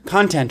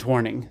Content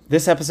warning.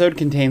 This episode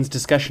contains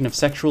discussion of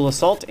sexual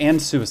assault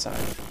and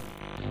suicide.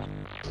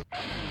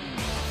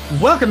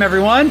 Welcome,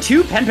 everyone,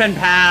 to Pen Pen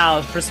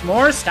Pals for some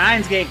more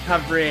Steins Gate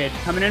coverage.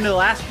 Coming into the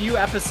last few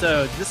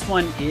episodes. This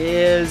one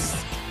is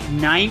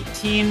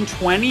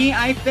 1920,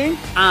 I think.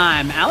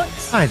 I'm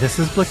Alex. Hi, this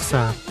is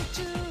Blixa.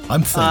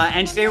 I'm Flynn.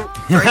 And today...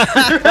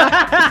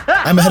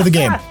 I'm ahead of the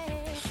game.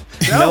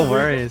 No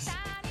worries.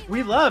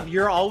 We love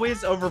you're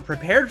always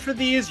over-prepared for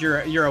these.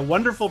 You're a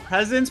wonderful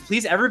presence.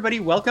 Please, everybody,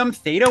 welcome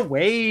Th8a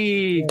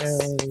Wakes.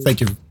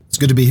 Thank you. It's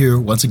good to be here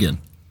once again.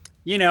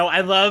 You know,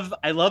 I love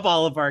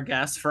all of our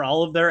guests for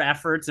all of their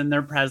efforts and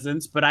their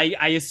presence, but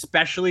I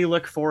especially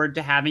look forward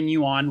to having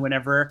you on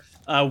whenever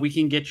we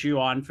can get you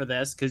on for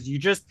this, because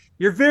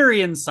you're very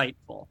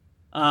insightful.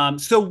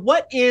 So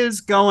what is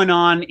going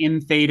on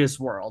in Th8a's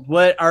world?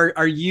 What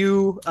are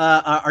you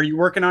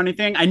working on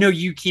anything? I know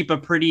you keep a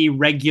pretty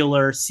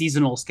regular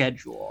seasonal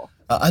schedule.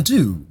 I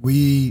do.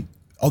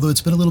 Although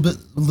it's been a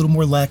little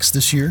more lax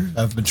this year,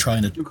 I've been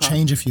trying to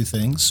change a few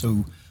things.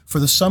 So for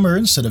the summer,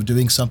 instead of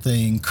doing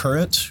something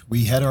current,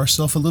 we had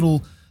ourselves a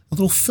little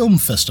film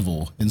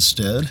festival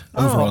instead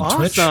over on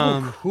Twitch.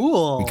 Awesome.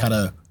 Cool. We kind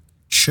of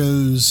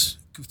chose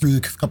through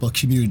a couple of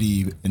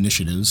community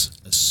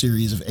initiatives a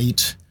series of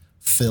 8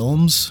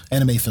 films,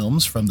 anime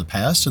films from the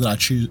past, and then I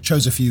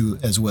chose a few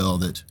as well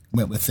that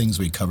went with things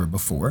we covered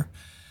before.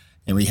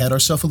 And we had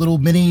ourselves a little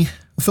mini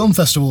film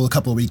festival a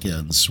couple of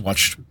weekends,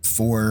 watched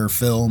 4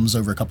 films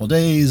over a couple of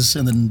days,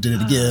 and then did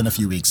it again a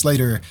few weeks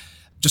later.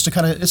 Just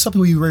to it's something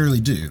we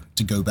rarely do,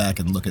 to go back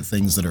and look at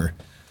things that are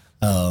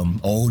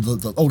old.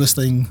 The oldest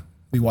thing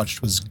we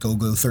watched was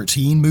Go-Go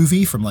 13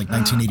 movie from like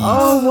 1983,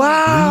 Oh,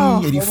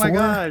 wow. 84, Oh my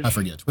gosh. I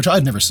forget, which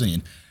I'd never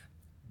seen.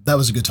 That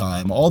was a good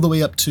time, all the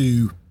way up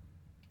to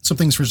some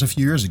things from a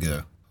few years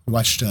ago. We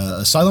watched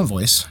A Silent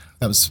Voice.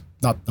 That was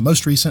not the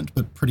most recent,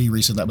 but pretty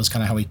recent. That was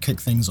kind of how we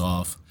kicked things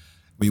off.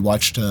 We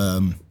watched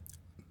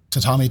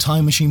Tatami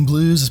Time Machine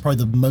Blues is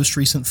probably the most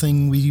recent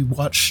thing we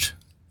watched,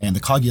 and the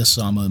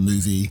Kaguya-sama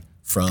movie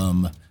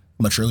from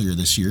much earlier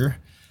this year,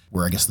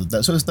 where I guess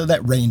so it's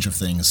that range of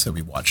things that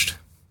we watched,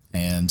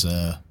 and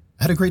I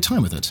had a great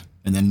time with it.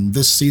 And then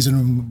this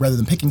season, rather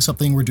than picking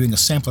something, we're doing a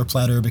sampler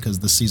platter, because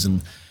this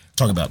season,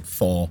 talking about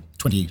fall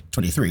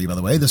 2023, by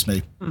the way, this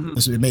may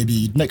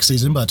be next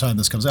season by the time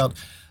this comes out.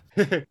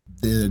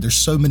 There's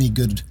so many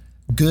good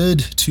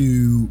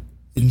to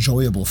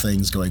enjoyable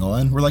things going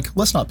on. We're like,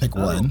 let's not pick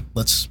one.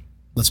 Let's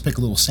pick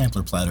a little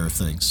sampler platter of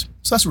things.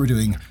 So that's what we're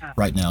doing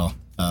right now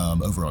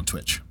over on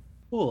Twitch.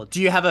 Cool.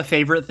 Do you have a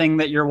favorite thing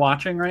that you're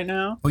watching right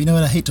now? Well, you know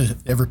what? I hate to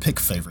ever pick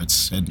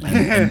favorites and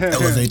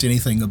elevate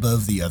anything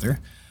above the other.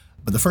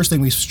 But the first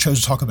thing we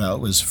chose to talk about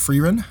was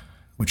Freerun,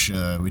 which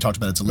we talked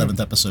about its 11th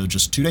episode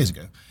just 2 days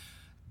ago.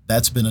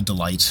 That's been a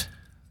delight.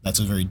 That's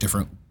a very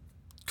different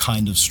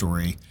kind of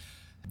story.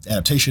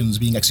 Adaptations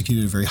being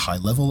executed at a very high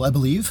level, I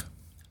believe.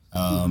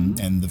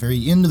 And the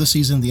very end of the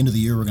season, the end of the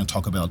year, we're going to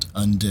talk about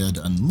Undead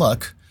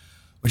Unluck,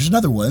 which is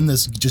another one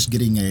that's just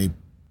getting a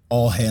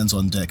all hands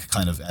on deck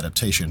kind of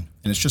adaptation.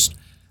 And it's just,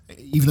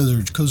 even though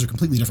those are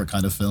completely different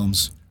kind of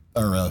films,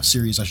 or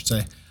series, I should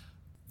say,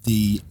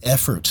 the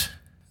effort,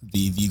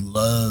 the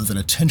love and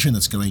attention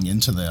that's going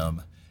into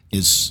them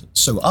is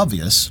so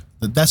obvious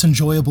that that's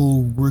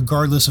enjoyable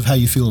regardless of how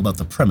you feel about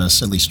the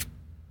premise, at least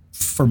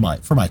for my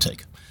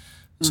take.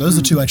 So those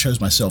are the 2 I chose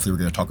myself that we're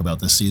going to talk about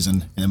this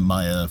season, and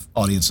my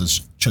audience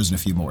has chosen a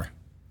few more.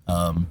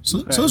 So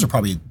those are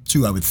probably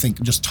 2 I would think,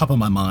 just top of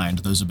my mind.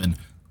 Those have been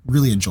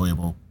really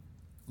enjoyable.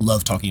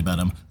 Love talking about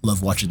them.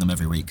 Love watching them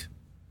every week.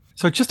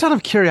 So just out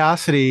of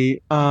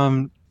curiosity,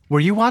 were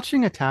you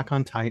watching Attack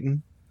on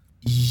Titan?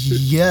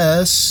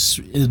 Yes,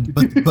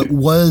 but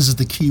was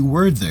the key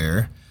word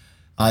there.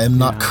 I am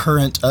not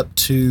current up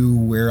to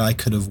where I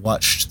could have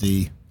watched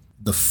the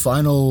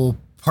final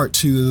part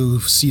 2,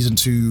 season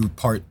 2,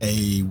 part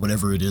A,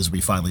 whatever it is we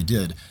finally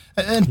did.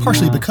 And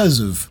partially because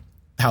of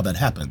how that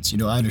happens. You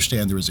know, I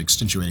understand there was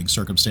extenuating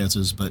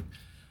circumstances, but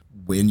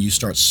when you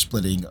start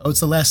splitting, it's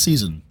the last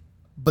season,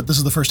 but this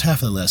is the first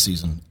half of the last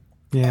season.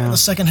 Yeah. The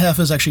second half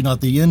is actually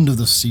not the end of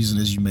the season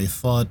as you may have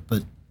thought,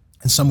 but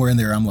somewhere in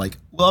there I'm like,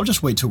 well, I'll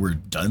just wait till we're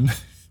done.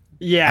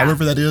 Yeah.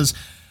 However that is.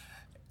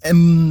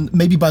 And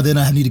maybe by then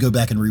I need to go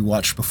back and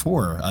rewatch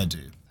before I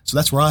do. So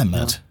that's where I'm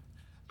at.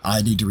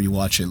 I need to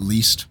rewatch at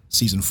least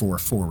season 4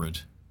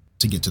 forward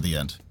to get to the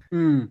end.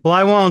 Well,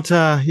 I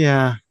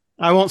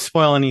won't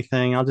spoil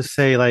anything. I'll just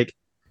say, like,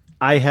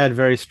 I had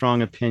very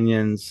strong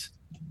opinions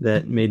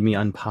that made me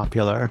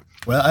unpopular.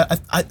 Well,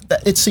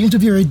 it seemed to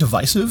be very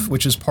divisive,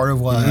 which is part of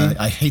why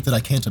I hate that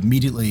I can't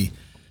immediately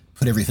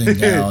put everything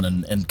down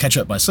and catch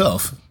up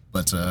myself.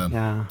 But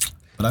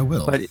I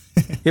will. But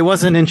it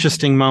was an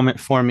interesting moment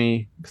for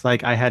me.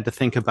 Like, I had to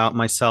think about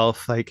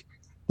myself. Like,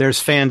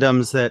 there's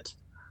fandoms that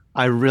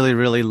I really,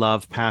 really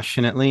love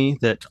passionately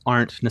that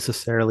aren't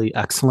necessarily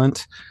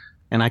excellent.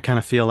 And I kind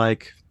of feel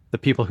like the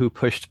people who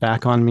pushed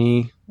back on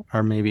me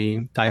are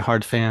maybe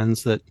diehard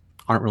fans that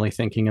aren't really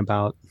thinking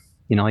about,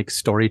 like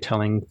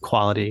storytelling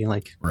quality,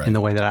 like in the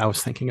way that I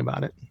was thinking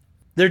about it.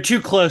 They're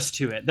too close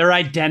to it. They're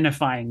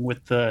identifying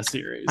with the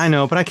series. I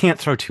know, but I can't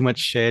throw too much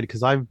shade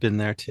because I've been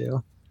there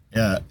too.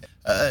 Yeah,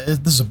 this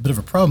is a bit of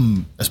a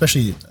problem,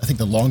 especially I think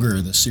the longer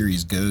the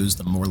series goes,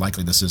 the more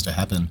likely this is to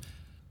happen.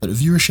 But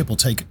viewership will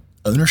take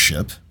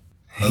ownership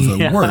of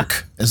a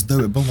work as though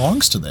it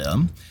belongs to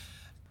them,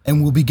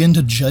 and will begin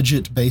to judge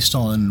it based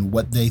on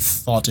what they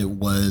thought it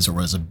was or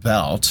was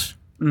about,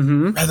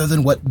 rather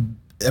than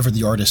whatever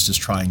the artist is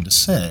trying to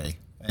say.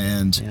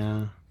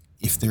 And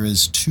if there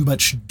is too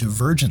much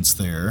divergence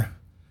there,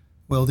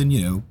 well,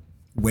 then,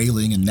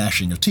 wailing and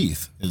gnashing of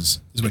teeth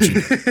is what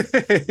you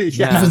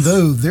even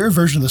though their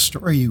version of the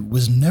story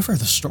was never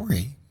the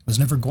story, was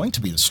never going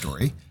to be the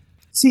story.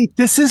 See,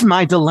 this is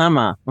my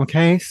dilemma,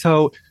 okay?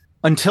 So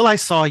until I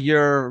saw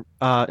your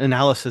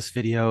analysis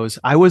videos,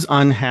 I was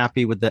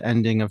unhappy with the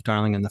ending of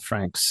Darling in the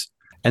Franxx.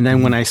 And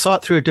then when I saw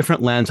it through a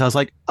different lens, I was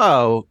like,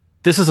 oh,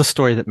 this is a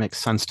story that makes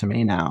sense to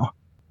me now.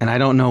 And I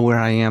don't know where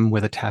I am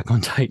with Attack on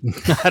Titan.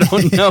 I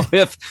don't know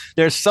if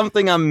there's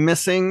something I'm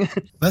missing.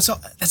 That's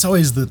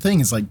always the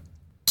thing. Is like,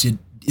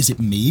 is it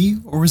me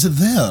or is it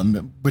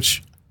them?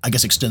 Which I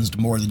guess extends to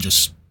more than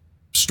just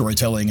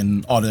storytelling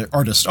and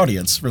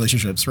artist-audience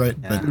relationships, right?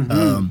 Yeah.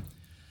 But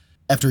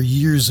after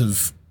years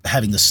of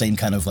having the same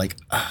kind of like,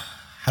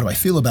 how do I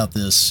feel about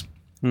this?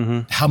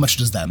 How much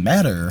does that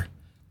matter?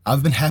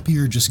 I've been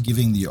happier just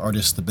giving the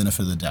artist the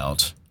benefit of the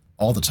doubt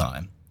all the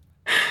time.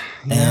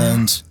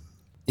 And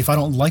if I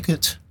don't like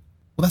it,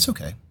 well, that's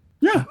okay.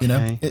 Yeah.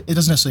 It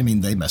doesn't necessarily mean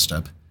they messed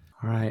up.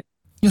 All right.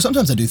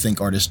 Sometimes I do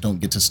think artists don't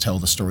get to tell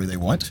the story they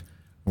want,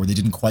 or they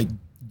didn't quite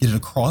get it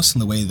across in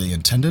the way they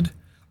intended,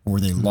 or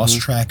they lost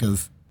track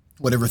of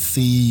whatever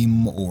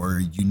theme or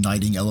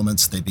uniting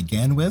elements they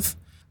began with,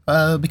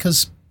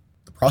 because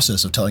the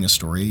process of telling a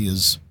story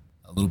is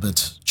a little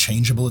bit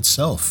changeable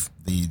itself.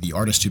 The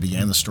artist who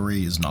began the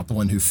story is not the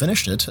one who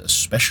finished it,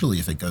 especially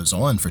if it goes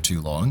on for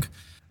too long.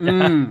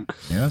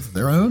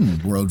 Their own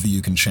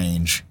worldview can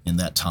change in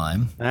that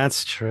time.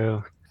 That's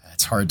true.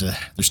 It's hard to,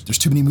 there's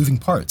too many moving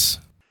parts.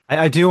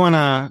 I do want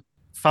to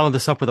follow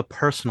this up with a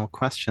personal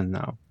question,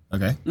 though.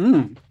 Okay.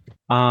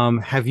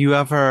 Have you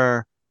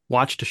ever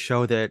watched a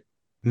show that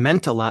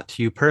meant a lot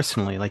to you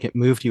personally, like it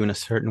moved you in a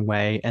certain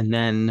way, and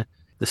then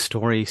the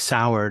story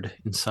soured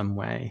in some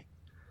way?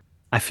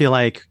 I feel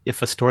like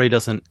if a story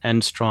doesn't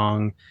end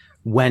strong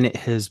when it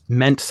has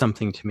meant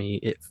something to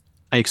me,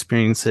 I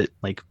experience it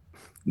like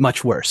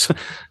much worse.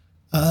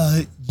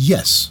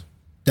 Yes,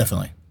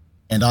 definitely.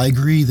 And I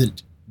agree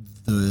that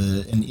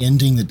an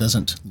ending that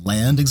doesn't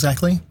land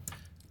exactly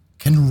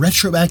can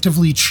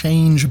retroactively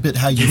change a bit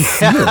how you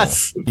feel,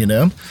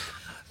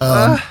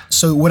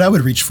 So what I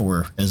would reach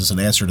for as an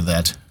answer to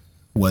that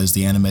was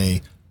the anime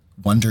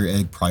Wonder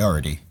Egg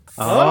Priority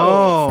from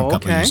a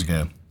couple of years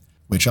ago,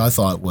 which I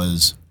thought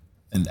was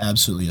an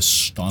absolutely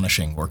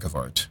astonishing work of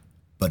art.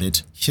 But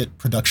it hit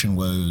production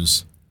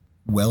woes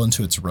well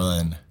into its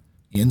run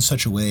in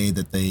such a way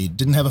that they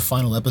didn't have a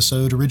final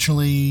episode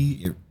originally.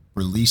 It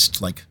released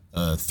like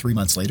 3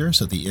 months later,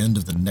 so at the end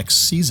of the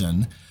next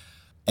season,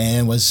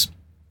 and was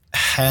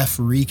half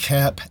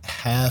recap,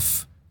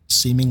 half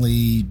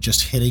seemingly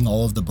just hitting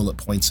all of the bullet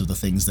points of the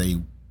things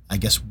they, I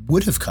guess,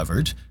 would have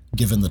covered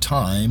given the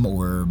time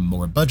or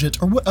more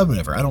budget or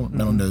whatever. I don't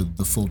know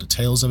the full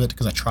details of it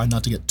because I try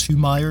not to get too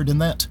mired in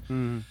that.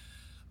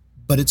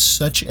 But it's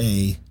such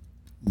a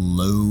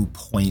low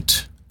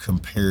point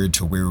compared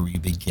to where we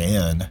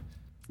began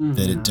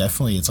that it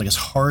definitely, it's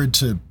hard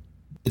to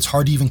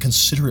even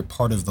consider it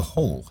part of the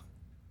whole.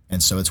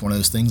 And so it's one of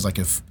those things, like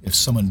if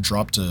someone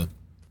dropped a $1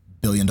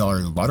 billion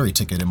lottery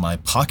ticket in my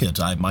pocket,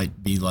 I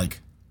might be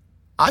like,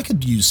 I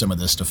could use some of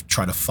this to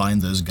try to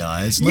find those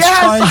guys. Let's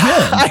try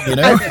again.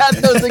 I had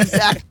those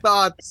exact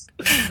thoughts.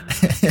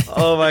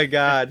 Oh my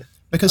God.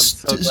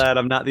 Because I'm so glad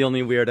I'm not the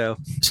only weirdo.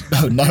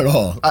 No, not at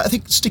all. I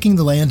think sticking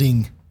the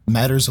landing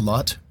matters a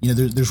lot.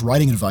 There's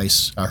writing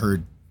advice I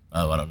heard,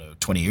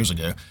 20 years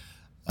ago,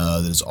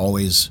 that has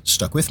always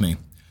stuck with me,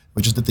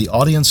 which is that the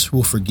audience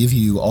will forgive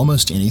you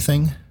almost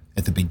anything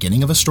at the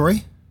beginning of a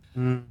story,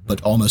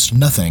 but almost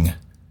nothing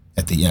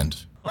at the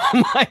end.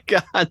 Oh my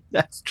God,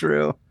 that's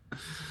true.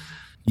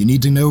 You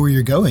need to know where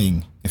you're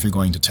going if you're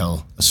going to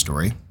tell a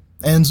story.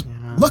 And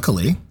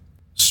luckily,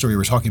 the story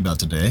we're talking about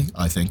today,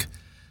 I think,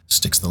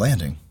 sticks the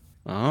landing.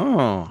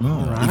 Oh,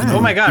 right. Oh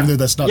my God. Even though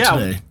that's not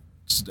today's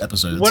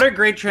episode. What a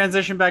great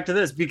transition back to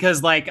this,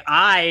 because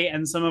I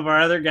and some of our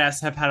other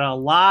guests have had a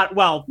lot,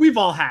 we've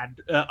all had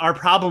our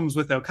problems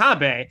with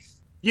Okabe.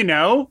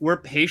 We're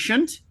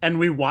patient and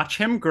we watch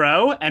him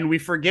grow and we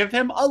forgive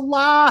him a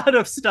lot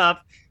of stuff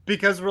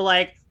because we're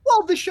like,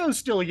 well, the show's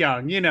still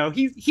young.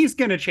 He's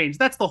going to change.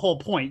 That's the whole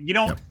point. You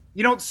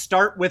don't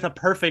start with a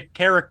perfect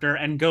character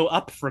and go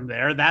up from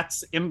there.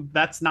 That's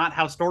not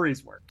how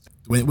stories work.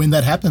 When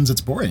that happens,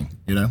 it's boring,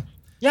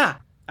 Yeah,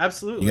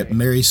 absolutely. You get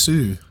Mary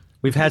Sue.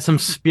 We've had some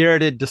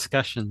spirited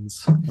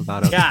discussions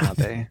about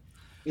Okabe.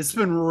 It's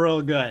been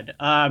real good.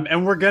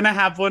 And we're going to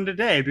have one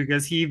today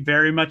because he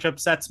very much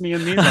upsets me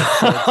in these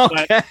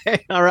episodes. Okay.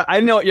 But all right.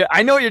 I know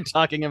what you're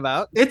talking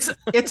about. It's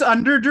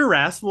under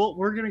duress.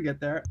 We're going to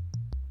get there.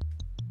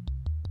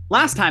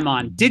 Last time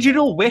on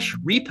Digital Wish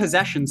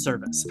Repossession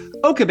Service,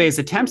 Okabe's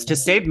attempts to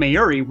save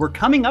Mayuri were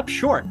coming up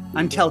short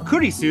until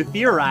Kurisu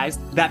theorized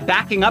that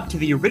backing up to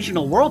the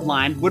original world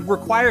line would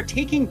require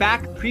taking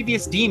back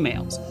previous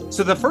D-mails,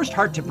 so the first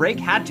heart to break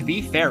had to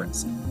be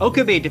Ferris.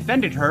 Okabe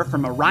defended her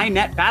from a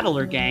Rainet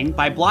battler gang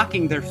by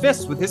blocking their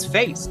fists with his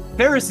face.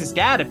 Ferris's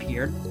dad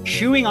appeared,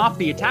 shooing off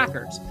the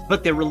attackers,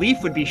 but the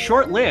relief would be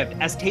short-lived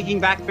as taking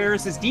back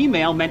Ferris's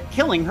D-mail meant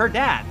killing her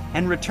dad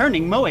and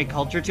returning Moe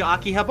culture to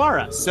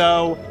Akihabara,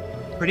 so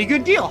pretty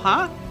good deal,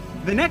 huh?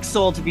 The next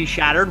soul to be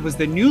shattered was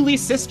the newly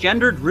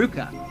cisgendered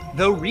Ruka.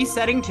 Though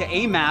resetting to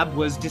AMAB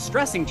was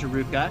distressing to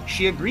Ruka,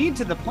 she agreed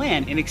to the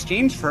plan in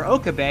exchange for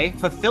Okabe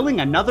fulfilling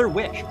another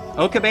wish.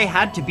 Okabe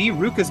had to be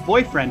Ruka's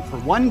boyfriend for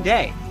one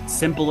day.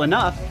 Simple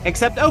enough,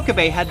 except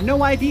Okabe had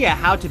no idea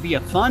how to be a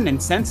fun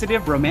and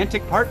sensitive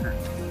romantic partner.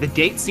 The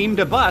date seemed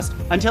a bust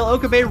until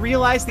Okabe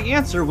realized the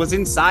answer was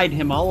inside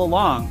him all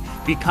along.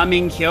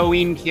 Becoming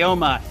Kyoin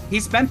Kyoma, he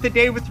spent the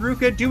day with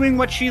Ruka doing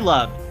what she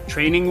loved,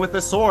 training with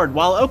a sword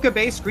while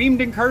Okabe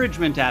screamed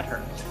encouragement at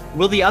her.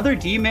 Will the other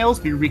D-mails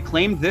be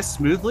reclaimed this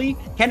smoothly?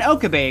 Can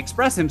Okabe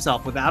express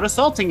himself without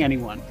assaulting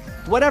anyone?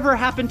 Whatever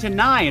happened to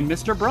Nai and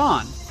Mr.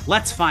 Braun?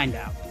 Let's find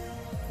out.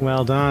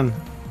 Well done.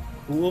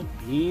 Cool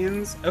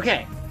beans.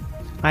 Okay.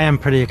 I am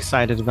pretty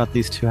excited about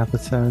these 2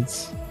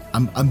 episodes.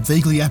 I'm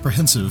vaguely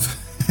apprehensive.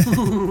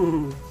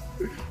 And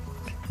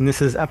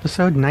this is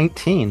episode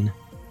 19.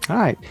 All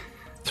right.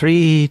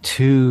 3,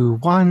 2,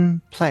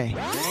 1, play.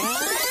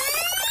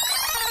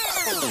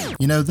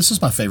 You know, this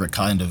is my favorite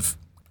kind of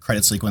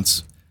credit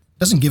sequence.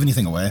 Doesn't give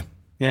anything away.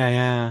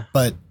 Yeah.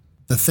 But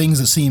the things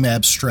that seem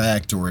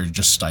abstract or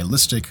just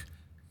stylistic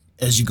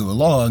as you go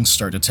along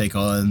start to take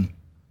on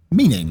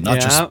meaning. Not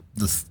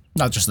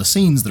just the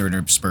scenes that are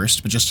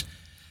interspersed, but just,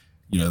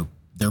 you know,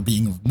 there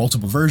being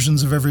multiple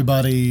versions of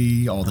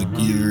everybody, all the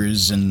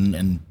gears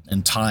and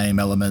time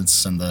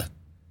elements and the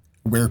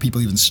where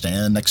people even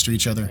stand next to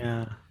each other.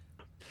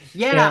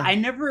 Yeah.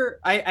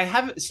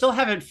 I still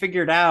haven't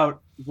figured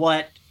out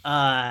what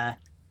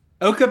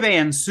Okabe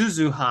and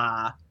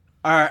Suzuha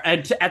are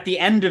at the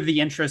end of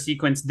the intro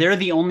sequence. They're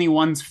the only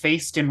ones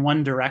faced in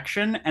one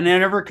direction, and I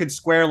never could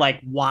square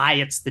like why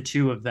it's the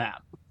 2 of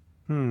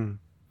them.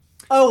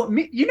 Oh,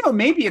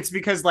 maybe it's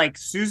because like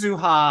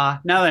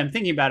Suzuha, now that I'm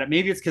thinking about it,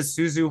 maybe it's because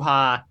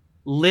Suzuha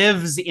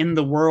lives in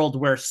the world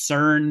where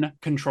CERN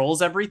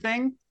controls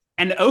everything,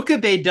 and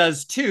Okabe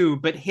does too,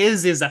 but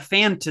his is a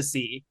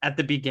fantasy at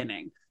the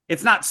beginning.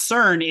 It's not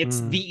CERN,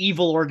 it's the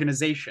evil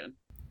organization.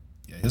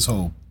 Yeah, his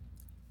whole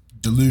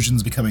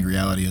delusions becoming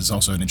reality is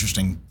also an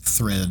interesting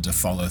thread to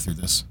follow through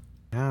this.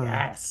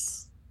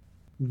 Yes.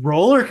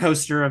 Roller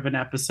coaster of an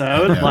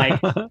episode,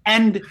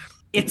 and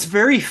it's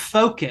very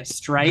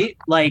focused, right?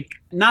 Like,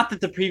 not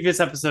that the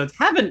previous episodes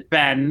haven't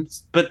been,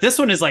 but this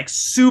one is like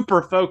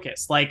super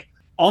focused. Like,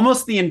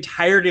 almost the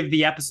entirety of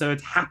the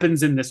episodes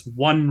happens in this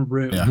one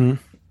room. Yeah.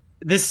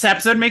 This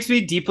episode makes me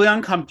deeply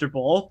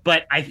uncomfortable,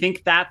 but I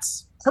think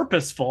that's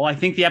purposeful. I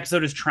think the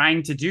episode is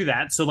trying to do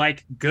that. So,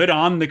 like, good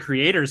on the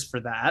creators for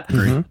that.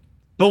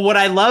 But what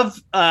I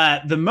love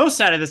the most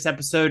out of this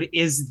episode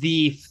is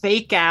the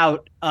fake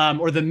out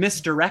or the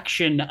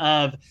misdirection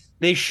of,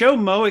 they show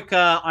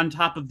Moeka on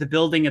top of the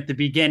building at the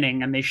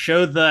beginning, and they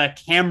show the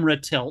camera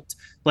tilt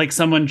like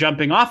someone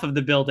jumping off of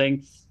the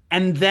building.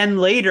 And then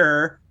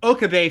later,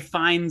 Okabe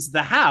finds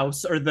the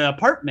house or the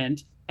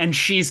apartment, and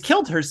she's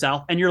killed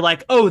herself. And you're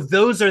like, oh,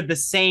 those are the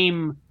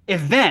same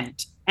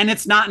event. And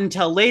it's not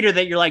until later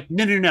that you're like,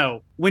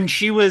 no. When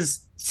she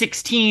was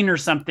 16 or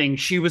something,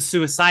 she was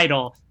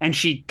suicidal, and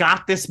she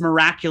got this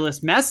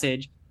miraculous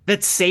message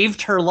that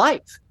saved her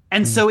life.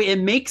 And so it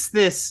makes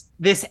this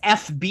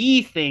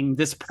FB thing,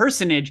 this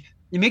personage,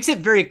 it makes it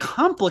very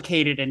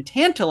complicated and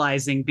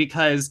tantalizing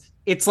because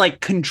it's like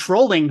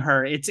controlling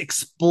her, it's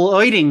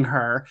exploiting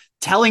her,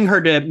 telling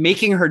her to,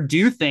 making her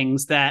do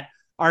things that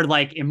are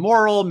like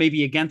immoral,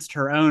 maybe against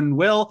her own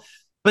will.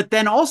 But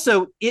then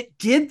also it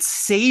did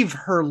save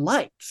her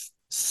life.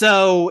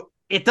 So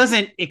it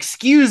doesn't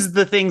excuse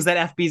the things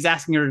that FB is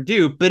asking her to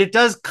do, but it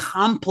does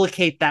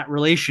complicate that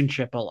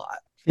relationship a lot.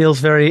 Feels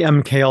very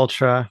MK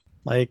Ultra,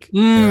 like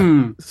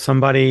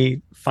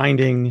somebody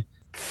finding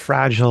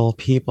fragile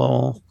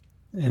people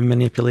and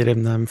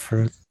manipulating them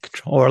for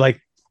control, or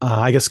like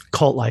I guess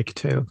cult-like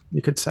too,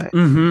 you could say.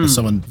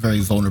 Someone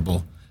very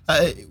vulnerable.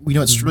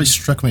 It's really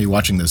struck me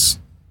watching this.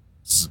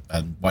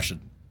 I watched it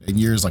in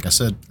years, like I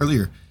said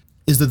earlier,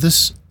 is that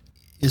this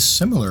is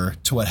similar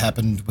to what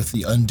happened with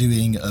the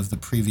undoing of the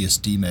previous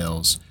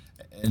D-mails.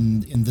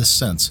 And in this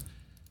sense,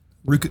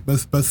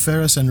 both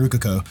Ferris and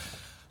Rukako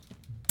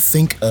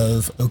think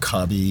of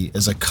Okabe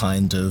as a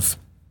kind of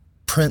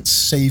prince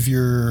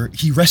savior.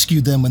 He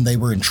rescued them when they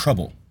were in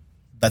trouble.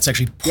 That's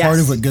actually part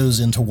of what goes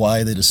into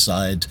why they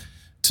decide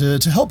to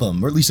help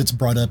him, or at least it's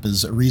brought up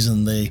as a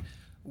reason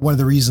one of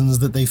the reasons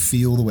that they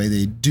feel the way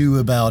they do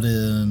about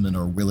him and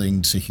are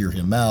willing to hear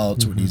him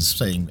out when he's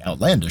saying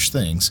outlandish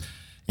things,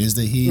 is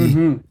that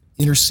he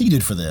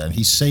interceded for them.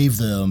 He saved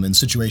them in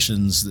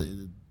situations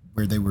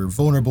where they were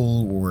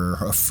vulnerable or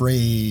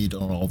afraid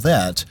and all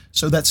that.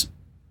 So that's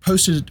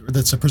posted, or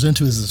that's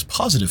presented as this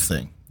positive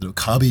thing. That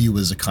Okabe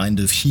was a kind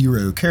of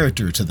hero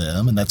character to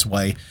them, and that's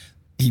why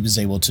he was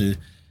able to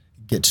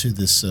get to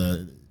this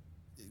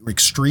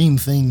extreme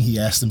thing he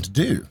asked them to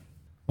do.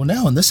 Well,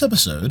 now in this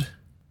episode,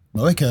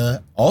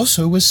 Moeka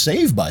also was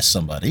saved by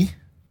somebody.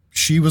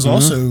 She was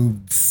also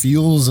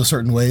feels a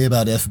certain way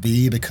about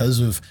FB because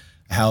of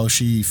how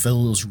she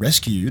feels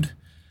rescued,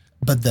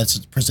 but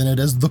that's presented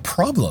as the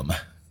problem.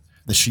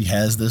 That she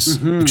has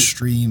this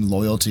extreme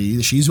loyalty.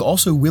 That she's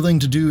also willing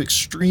to do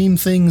extreme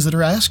things that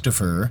are asked of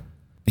her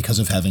because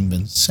of having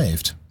been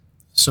saved.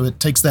 So it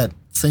takes that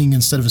thing,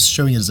 instead of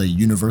showing it as a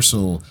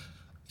universal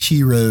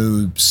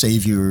hero,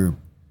 savior,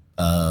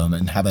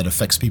 and how that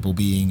affects people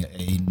being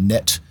a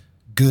net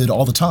good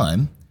all the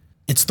time,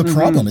 it's the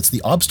problem, it's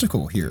the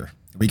obstacle here.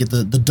 We get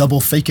the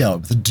double fake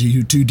out, the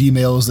two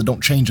D-mails that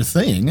don't change a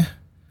thing,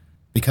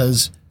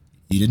 because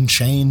you didn't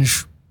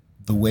change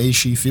the way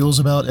she feels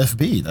about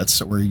FB.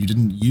 That's where you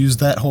didn't use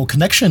that whole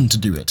connection to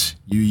do it.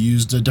 You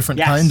used a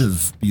different kind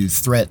of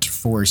threat,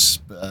 force,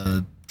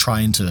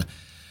 trying to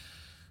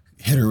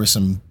hit her with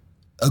some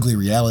ugly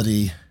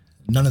reality.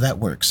 None of that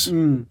works.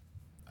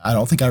 I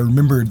don't think I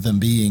remembered them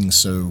being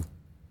so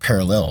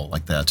parallel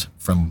like that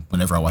from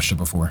whenever I watched it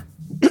before.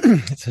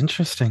 It's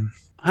interesting.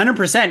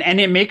 100%.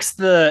 And it makes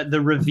the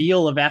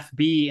reveal of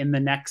FB in the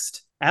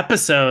next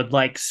episode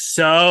like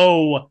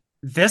so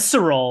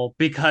visceral,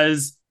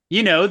 because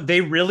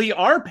they really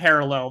are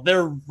parallel.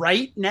 They're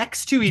right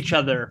next to each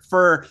other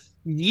for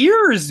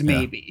years,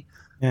 maybe.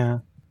 Yeah.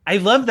 I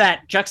love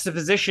that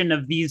juxtaposition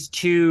of these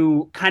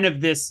two, kind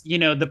of this,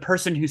 the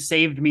person who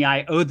saved me,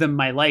 I owe them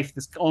my life,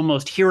 this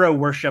almost hero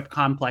worship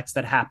complex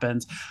that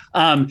happens.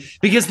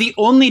 Because the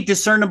only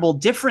discernible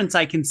difference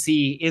I can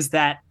see is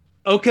that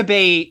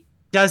Okabe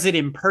does it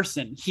in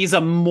person. He's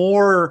a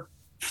more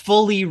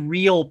fully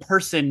real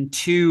person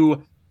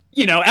to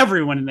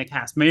everyone in the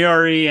cast,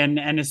 Mayuri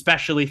and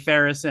especially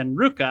Ferris and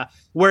Ruka,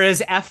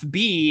 whereas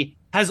FB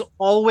has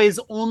always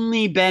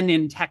only been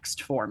in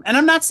text form. And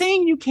I'm not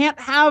saying you can't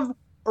have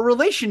a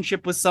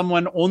relationship with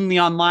someone only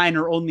online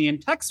or only in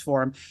text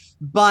form,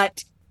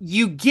 but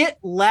you get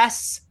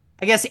less,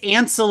 I guess,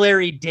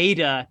 ancillary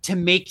data to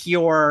make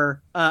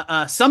your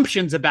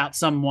assumptions about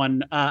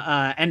someone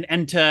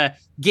and to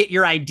get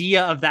your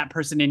idea of that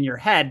person in your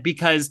head,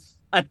 because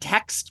a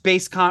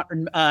text-based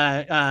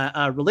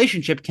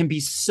relationship can be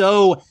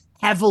so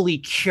heavily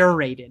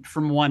curated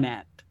from one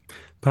end.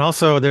 But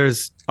also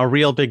there's a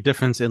real big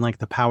difference in like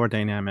the power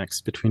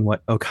dynamics between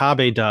what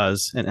Okabe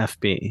does and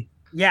FB.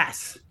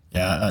 Yes.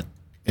 Yeah,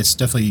 it's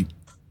definitely,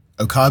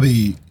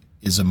 Okabe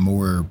is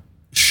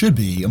should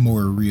be a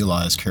more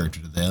realized character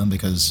to them,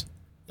 because,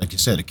 like you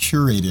said, a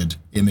curated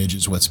image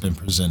is what's been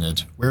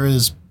presented.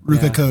 Whereas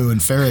Rukako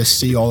and Ferris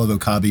see all of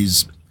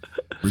Okabe's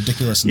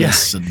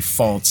ridiculousness and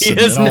faults. He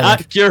is not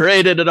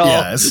curated at all.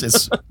 Yeah,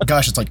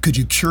 it's like, could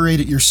you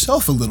curate it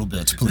yourself a little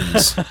bit,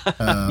 please?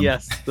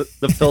 Yes,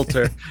 the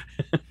filter.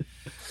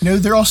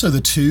 They're also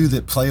the two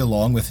that play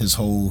along with his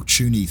whole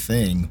Chuni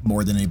thing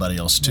more than anybody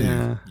else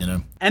too.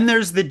 And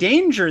there's the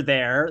danger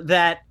there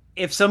that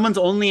if someone's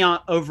only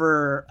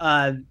over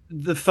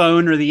the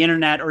phone or the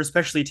internet, or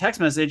especially text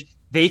message,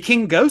 they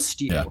can ghost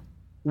you,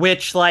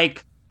 which,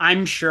 like,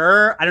 I'm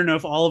sure, I don't know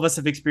if all of us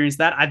have experienced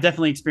that. I've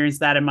definitely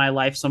experienced that in my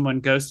life, someone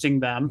ghosting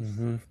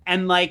them.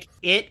 And like,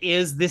 it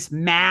is this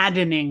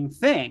maddening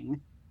thing.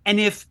 And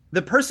if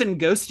the person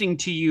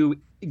ghosting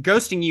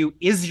you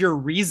is your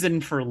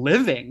reason for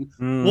living,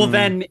 well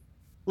then,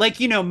 like,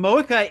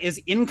 Moeka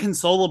is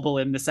inconsolable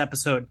in this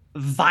episode,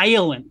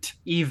 violent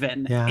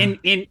even,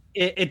 in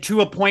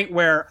to a point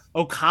where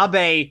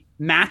Okabe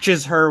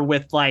matches her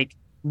with like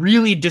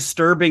really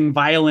disturbing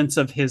violence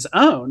of his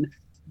own.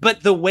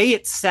 But the way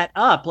it's set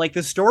up, like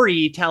the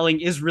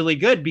storytelling is really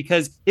good,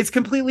 because it's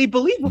completely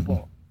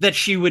believable that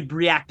she would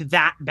react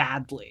that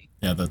badly.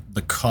 Yeah,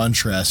 the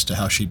contrast to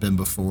how she'd been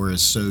before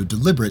is so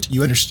deliberate.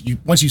 You understand,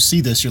 once you see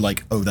this, you're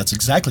like, oh, that's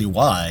exactly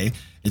why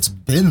it's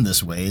been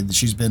this way.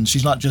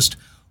 She's not just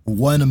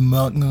one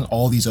among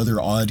all these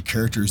other odd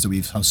characters that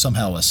we've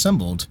somehow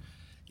assembled.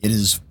 It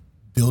is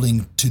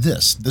building to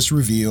this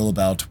reveal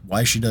about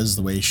why she does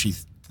the way she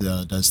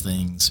does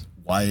things,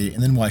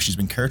 and then why she's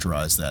been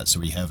characterized that.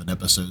 So we have an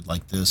episode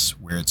like this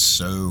where it's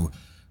so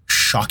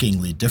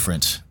shockingly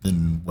different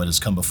than what has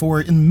come before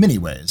in many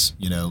ways,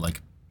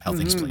 like how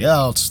things play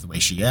out, the way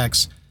she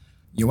acts.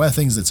 One of the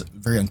things that's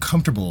very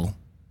uncomfortable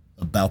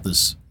about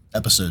this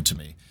episode to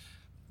me,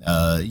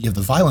 you have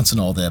the violence and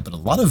all that, but a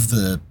lot of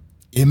the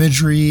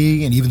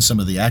imagery and even some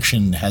of the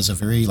action has a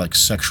very like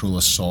sexual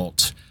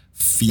assault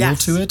feel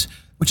to it,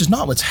 which is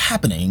not what's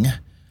happening,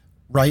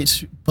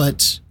 right?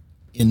 But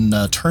in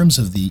terms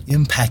of the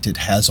impact it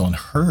has on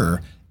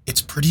her,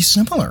 it's pretty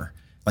similar.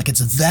 Like,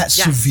 it's that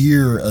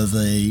severe of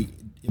a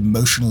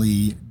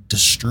emotionally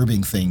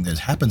disturbing thing that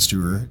happens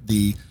to her,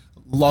 the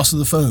loss of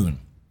the phone.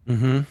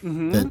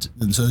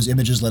 And so those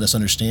images let us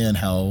understand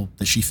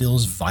that she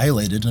feels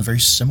violated in a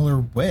very similar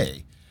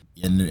way.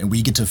 And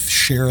we get to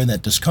share in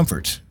that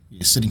discomfort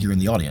sitting here in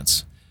the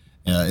audience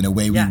in a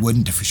way we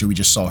wouldn't if we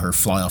just saw her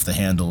fly off the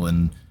handle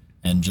and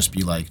and just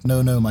be like,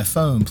 no, my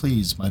phone,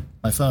 please,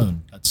 my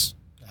phone. That's,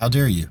 how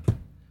dare you?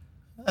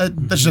 That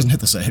just doesn't hit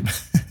the same.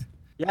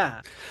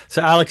 Yeah.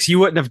 So Alex, you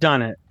wouldn't have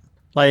done it.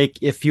 Like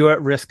if you're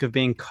at risk of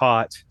being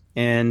caught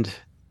and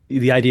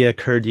the idea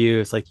occurred to you,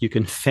 it's like you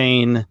can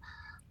feign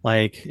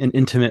like an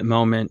intimate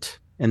moment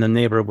and the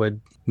neighbor would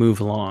move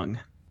along.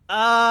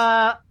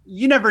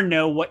 You never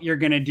know what you're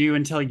going to do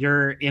until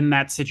you're in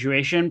that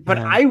situation. But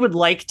Yeah. I would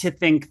like to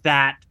think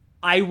that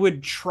I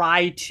would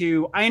try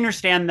to. I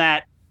understand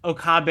that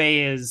Okabe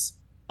is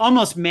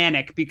almost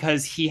manic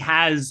because he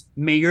has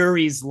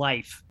Mayuri's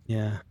life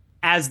Yeah.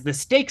 as the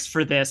stakes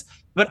for this.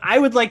 But I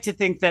would like to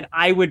think that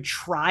I would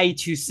try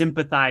to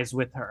sympathize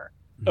with her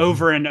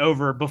over and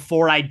over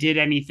before I did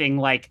anything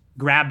like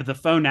grab the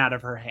phone out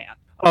of her hand.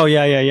 Oh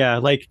yeah.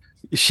 Like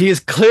she is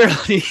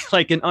clearly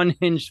like an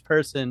unhinged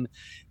person,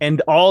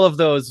 and all of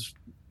those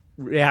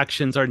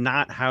reactions are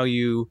not how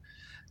you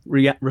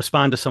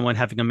respond to someone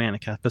having a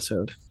manic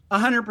episode.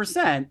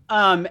 100%.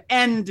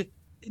 And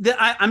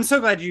I'm so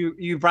glad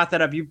you brought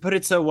that up. You put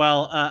it so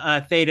well,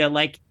 Th8a.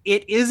 Like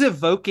it is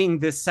evoking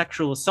this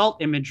sexual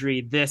assault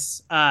imagery.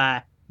 This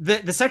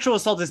the sexual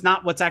assault is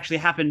not what's actually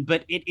happened,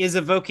 but it is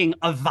evoking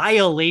a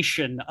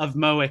violation of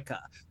Moeka.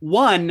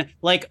 One,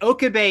 like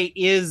Okabe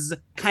is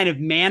kind of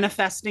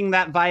manifesting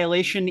that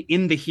violation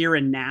in the here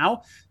and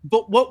now,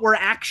 but what we're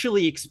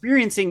actually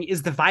experiencing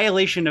is the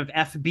violation of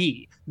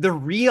FB, the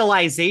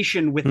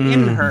realization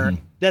within her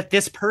that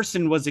this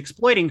person was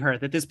exploiting her,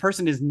 that this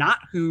person is not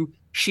who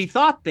she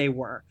thought they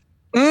were.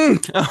 Oh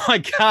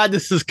my God,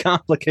 this is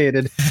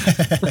complicated.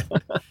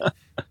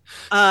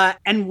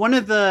 And one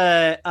of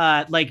the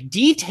like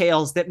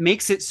details that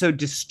makes it so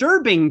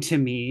disturbing to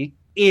me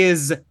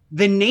is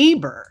the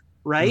neighbor,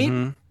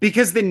 right?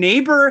 Because the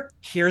neighbor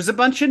hears a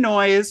bunch of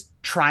noise,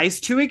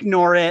 tries to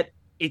ignore it,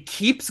 it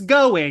keeps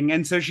going,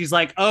 and so she's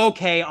like,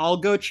 okay, I'll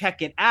go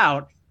check it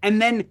out.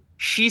 And then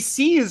she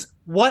sees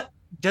what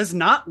does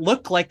not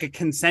look like a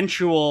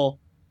consensual,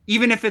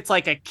 even if it's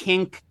like a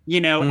kink,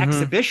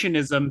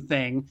 exhibitionism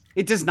thing,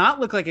 it does not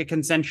look like a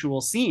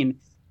consensual scene.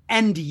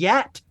 And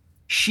yet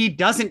she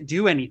doesn't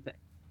do anything.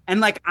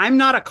 And like, I'm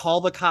not a call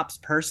the cops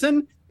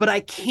person, but I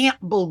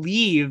can't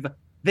believe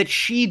that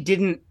she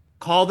didn't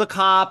call the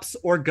cops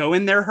or go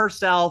in there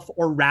herself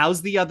or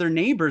rouse the other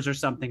neighbors or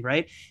something,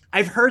 right?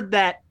 I've heard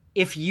that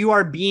if you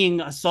are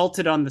being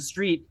assaulted on the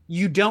street,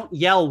 you don't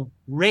yell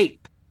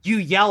rape, you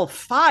yell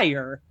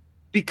fire,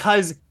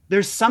 because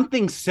there's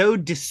something so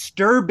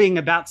disturbing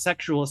about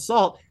sexual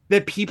assault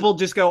that people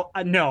just go,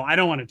 no, I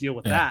don't want to deal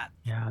with that.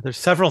 Yeah, there's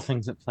several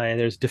things at play.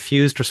 There's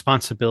diffused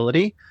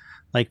responsibility.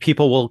 Like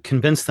people will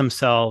convince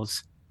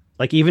themselves,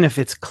 like even if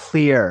it's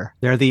clear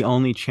they're the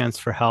only chance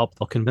for help,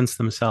 they'll convince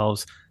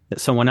themselves that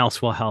someone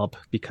else will help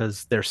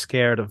because they're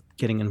scared of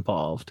getting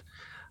involved.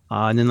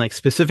 And then like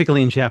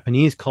specifically in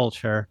Japanese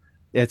culture,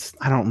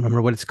 I don't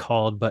remember what it's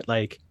called, but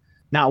like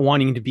not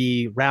wanting to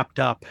be wrapped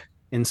up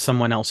in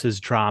someone else's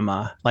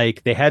drama.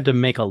 Like they had to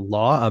make a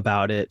law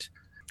about it.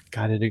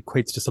 God, it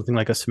equates to something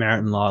like a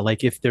Samaritan law.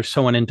 Like if there's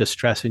someone in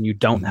distress and you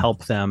don't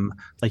help them,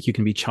 like you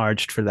can be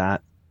charged for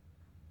that.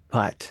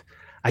 But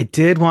I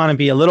did want to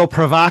be a little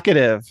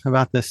provocative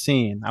about this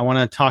scene. I want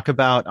to talk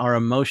about our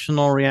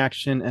emotional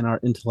reaction and our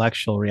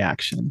intellectual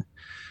reaction.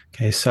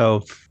 Okay,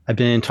 so I've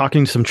been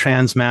talking to some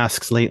trans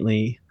masks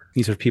lately.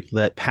 These are people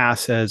that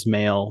pass as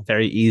male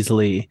very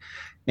easily,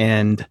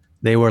 and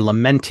they were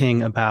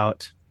lamenting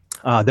about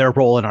their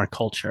role in our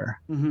culture.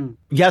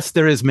 Yes,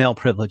 there is male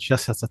privilege.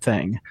 Yes, that's a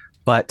thing.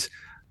 But,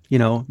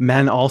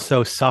 men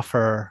also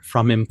suffer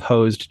from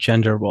imposed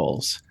gender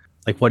roles,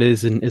 like what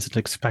is and isn't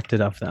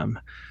expected of them.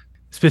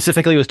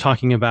 Specifically, was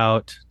talking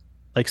about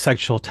like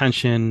sexual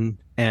tension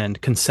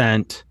and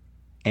consent,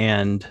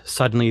 and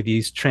suddenly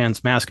these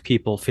trans mask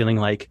people feeling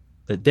like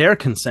that their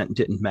consent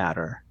didn't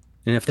matter.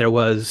 And if there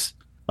was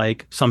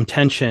like some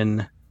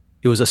tension,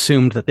 it was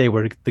assumed that they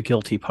were the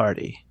guilty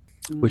party,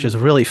 which is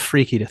really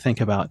freaky to think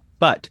about.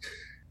 But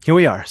here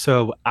we are.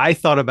 So I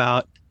thought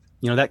about,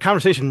 that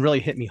conversation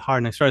really hit me hard.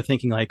 And I started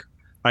thinking like,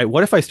 all right,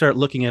 what if I start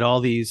looking at all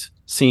these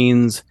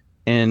scenes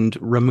and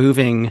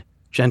removing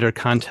gender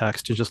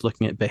context and just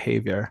looking at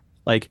behavior?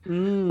 Like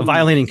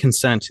violating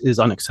consent is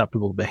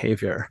unacceptable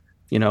behavior.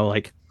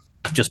 Like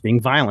just being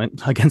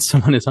violent against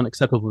someone is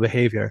unacceptable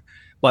behavior.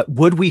 But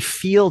would we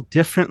feel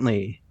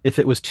differently if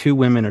it was two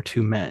women or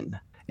two men?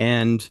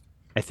 And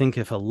I think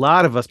if a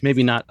lot of us,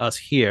 maybe not us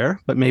here,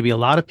 but maybe a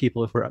lot of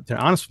people, if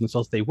they're honest with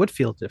themselves, they would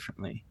feel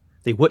differently.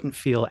 They wouldn't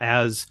feel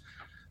as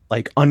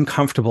like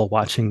uncomfortable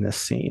watching this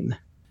scene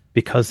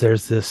because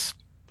there's this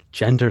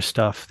gender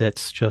stuff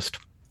that's just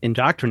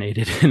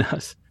indoctrinated in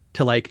us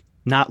to like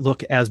not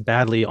look as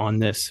badly on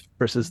this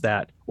versus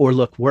that, or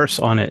look worse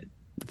on it,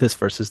 this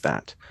versus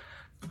that.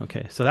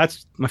 Okay, so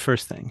that's my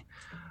first thing.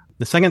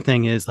 The second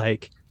thing is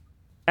like,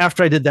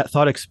 after I did that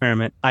thought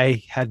experiment,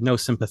 I had no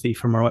sympathy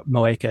for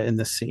Moeka in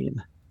this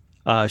scene.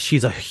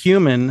 She's a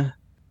human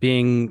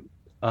being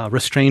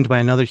restrained by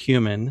another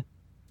human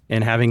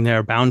and having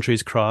their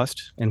boundaries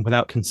crossed and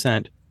without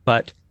consent,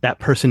 but that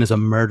person is a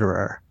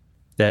murderer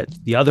that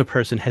the other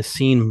person has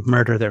seen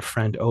murder their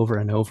friend over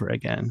and over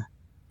again.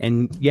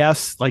 And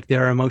yes, like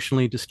they're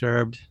emotionally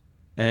disturbed,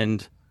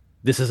 and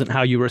this isn't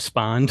how you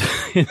respond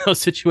in those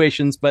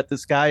situations. But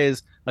this guy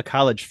is a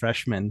college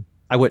freshman.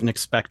 I wouldn't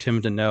expect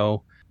him to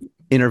know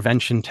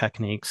intervention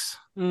techniques.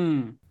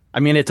 I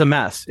mean, it's a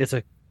mess. It's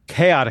a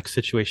chaotic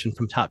situation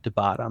from top to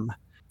bottom.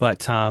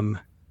 But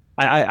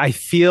I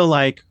feel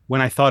like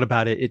when I thought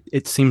about it,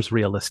 it seems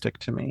realistic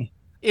to me.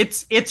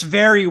 It's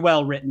very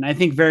well written. I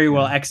think very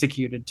well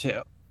executed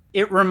too.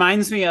 It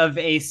reminds me of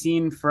a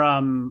scene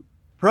from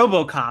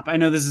RoboCop. I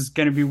know this is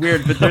going to be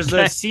weird, but there's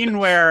a scene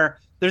where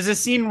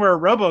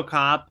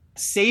RoboCop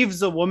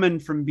saves a woman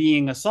from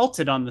being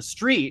assaulted on the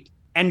street,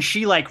 and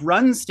she like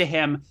runs to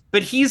him,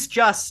 but he's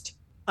just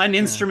an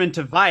instrument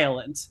of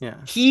violence. Yeah.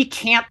 He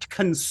can't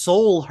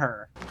console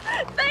her.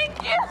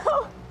 Thank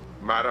you.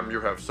 Madam, you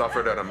have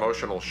suffered an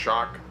emotional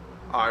shock.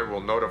 I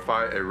will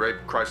notify a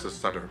rape crisis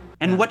center.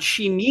 And what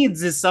she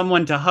needs is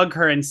someone to hug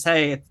her and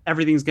say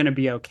everything's going to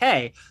be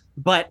okay.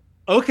 But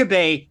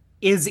Okabe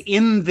is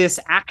in this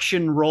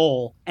action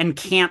role and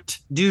can't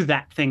do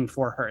that thing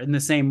for her in the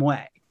same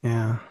way.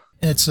 Yeah.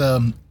 It's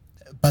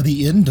by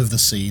the end of the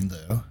scene,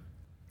 though,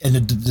 and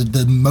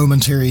the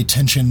momentary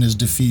tension is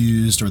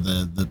diffused, or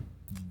the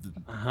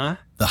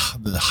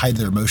height of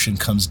their emotion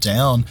comes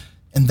down,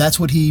 and that's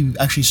what he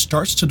actually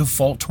starts to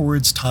default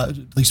towards,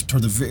 at least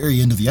toward the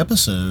very end of the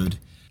episode,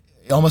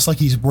 almost like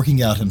he's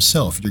working out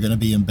himself. You're going to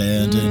be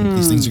abandoned.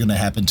 These things are going to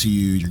happen to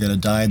you. You're going to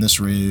die in this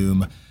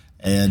room.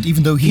 And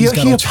even though he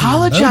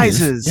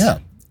apologizes.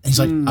 Motive, and he's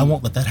like, I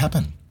won't let that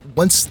happen.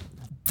 Once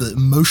the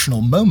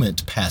emotional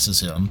moment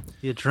passes him,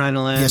 the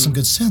adrenaline, he has some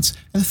good sense.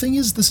 And the thing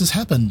is, this has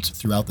happened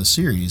throughout the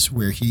series,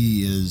 where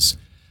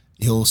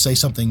he'll say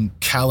something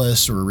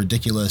callous or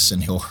ridiculous,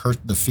 and he'll hurt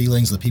the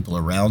feelings of the people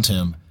around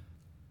him,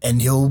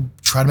 and he'll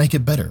try to make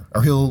it better.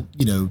 Or he'll,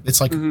 it's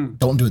like,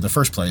 don't do it in the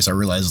first place. I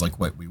realize like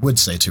what we would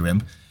say to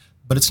him,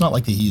 but it's not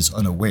like that he's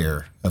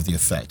unaware of the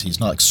effect. He's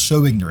not like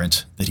so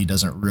ignorant that he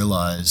doesn't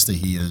realize that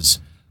he is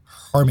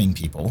harming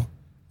people.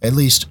 At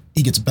least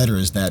he gets better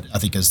as that, I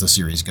think, as the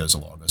series goes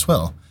along as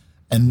well,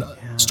 and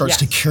starts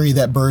to carry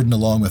that burden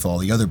along with all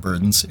the other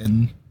burdens.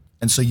 And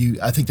so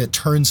I think that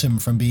turns him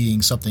from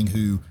being something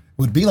who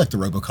would be like the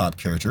RoboCop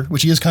character,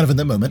 which he is kind of in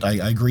that moment.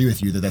 I agree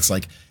with you that's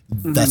like,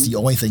 that's the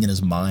only thing in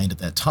his mind at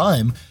that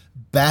time,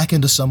 back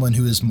into someone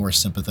who is more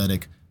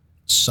sympathetic,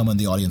 someone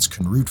the audience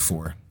can root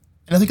for.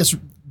 And I think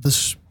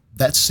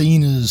that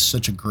scene is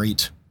such a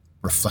great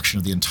reflection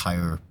of the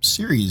entire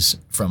series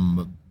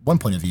from one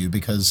point of view,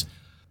 because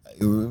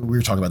we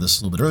were talking about this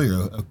a little bit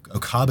earlier.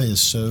 Okabe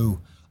is so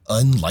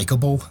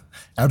unlikable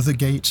out of the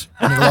gate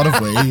in a lot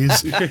of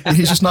ways.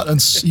 He's just not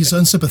he's an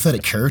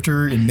unsympathetic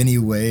character in many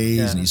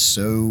ways, and he's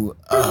so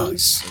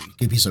he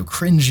can be so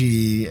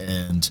cringy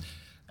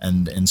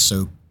and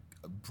so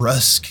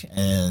brusque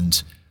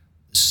and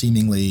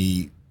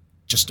seemingly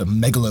just a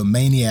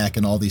megalomaniac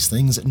and all these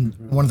things. And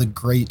one of the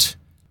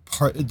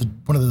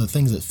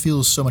things that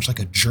feels so much like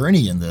a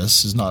journey in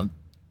this is not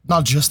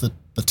just the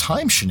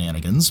time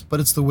shenanigans, but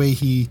it's the way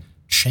he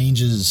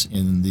changes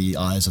in the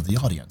eyes of the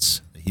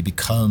audience. He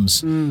becomes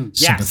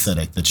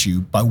sympathetic,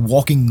 that by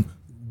walking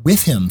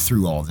with him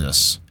through all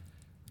this,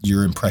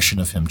 your impression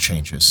of him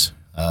changes.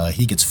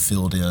 He gets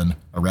filled in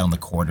around the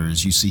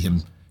corners. You see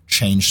him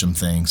change some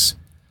things.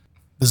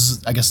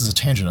 I guess this is a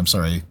tangent, I'm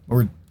sorry,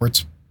 or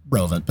it's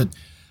relevant, but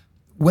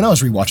when I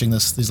was rewatching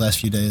these last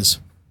few days,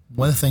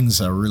 one of the things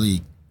that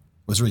really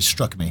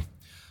struck me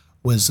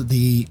was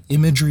the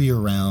imagery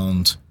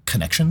around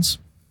connections.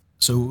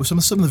 So some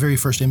of the very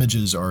first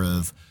images are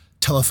of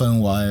telephone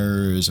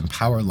wires and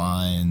power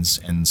lines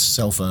and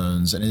cell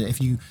phones. And if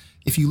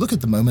you look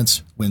at the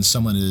moments when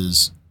someone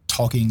is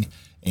talking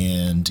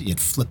and it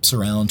flips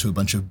around to a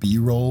bunch of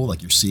B-roll,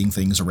 like you're seeing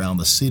things around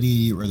the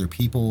city or other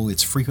people,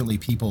 it's frequently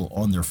people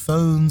on their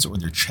phones or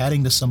they're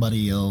chatting to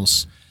somebody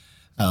else.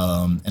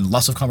 And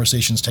lots of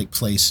conversations take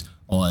place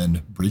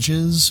on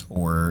bridges,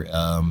 or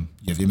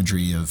you have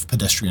imagery of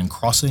pedestrian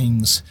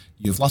crossings.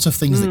 You have lots of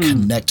things that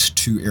connect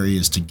two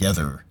areas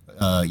together,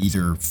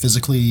 either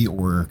physically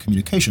or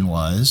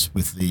communication-wise,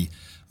 with the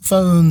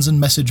phones and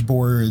message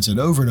boards, and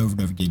over and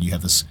over again, you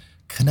have this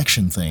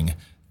connection thing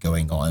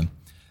going on.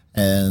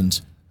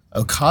 And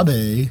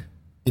Okabe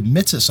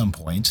admits at some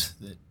point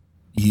that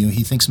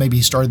he thinks maybe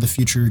he started the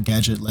Future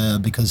Gadget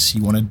Lab because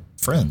he wanted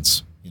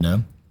friends,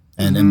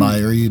 And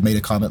Meyer made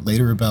a comment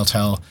later about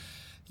how,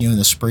 in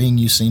the spring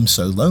you seem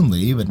so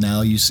lonely, but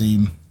now you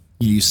seem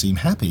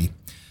happy.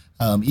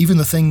 Even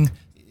the thing,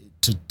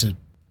 to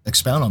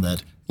expound on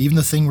that, even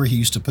the thing where he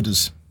used to put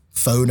his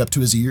phone up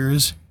to his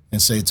ears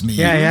and say, "It's me,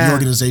 the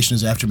organization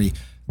is after me,"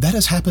 that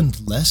has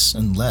happened less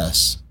and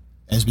less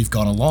as we've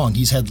gone along.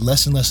 He's had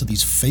less and less of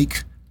these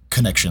fake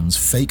connections,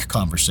 fake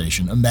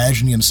conversation,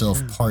 imagining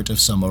himself part of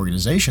some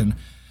organization,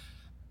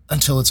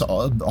 until it's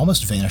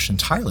almost vanished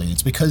entirely.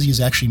 It's because he's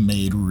actually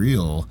made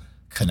real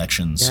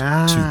connections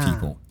to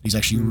people. He's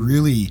actually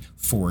really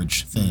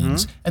forged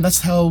things. And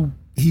that's how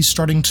he's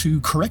starting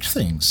to correct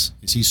things.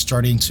 He's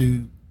starting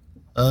to,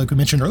 like I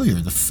mentioned earlier,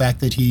 the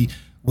fact that he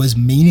was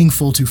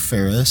meaningful to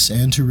Ferris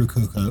and to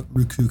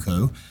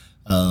Rukuko,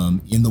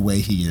 in the way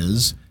he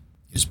is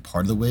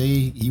part of the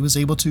way he was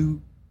able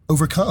to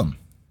overcome.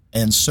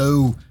 And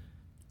so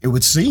it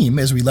would seem,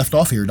 as we left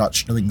off here,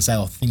 not knowing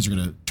how things are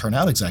going to turn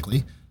out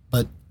exactly,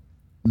 but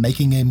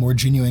making a more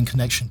genuine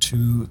connection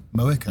to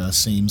Moeka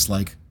seems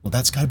like, well,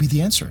 that's got to be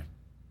the answer.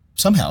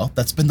 Somehow,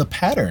 that's been the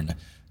pattern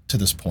to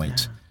this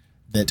point,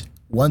 that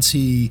once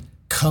he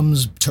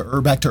comes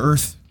back to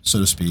Earth, so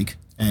to speak,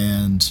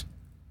 and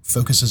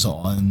focuses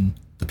on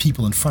the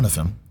people in front of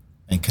him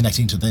and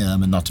connecting to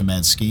them and not to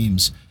mad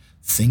schemes,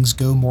 things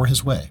go more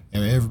his way.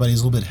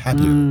 Everybody's a little bit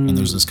happier, and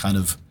there's this kind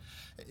of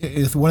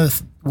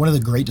one of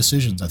the great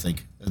decisions, I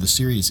think, of the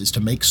series is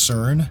to make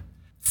CERN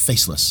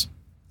faceless,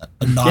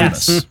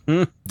 anonymous.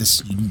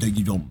 This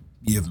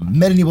you haven't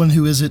met anyone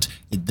who is it.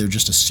 They're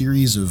just a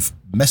series of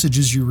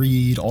messages you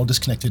read, all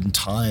disconnected in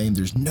time.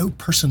 There's no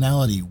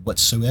personality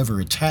whatsoever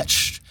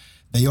attached.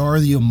 They are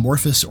the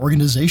amorphous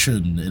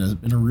organization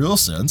in a real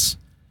sense,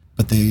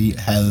 but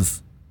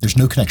there's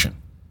no connection.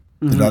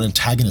 They're not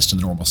antagonists in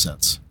the normal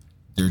sense.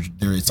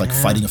 It's like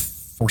fighting a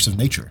force of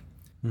nature.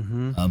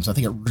 So I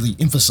think it really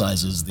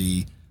emphasizes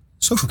the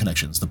social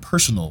connections, the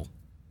personal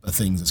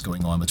things that's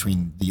going on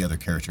between the other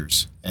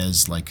characters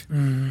as like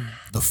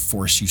the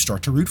force you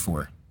start to root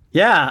for.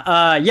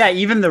 Yeah,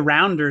 even the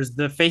Rounders,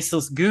 the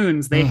faceless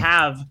goons, they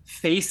have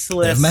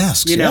faceless, they have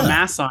masks,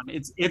 masks on.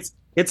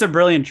 It's a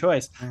brilliant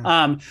choice.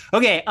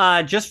 Okay,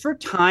 just for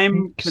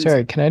time.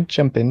 Sorry, can I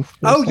jump in?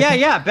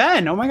 Yeah,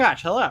 Ben. Oh my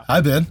gosh, hello.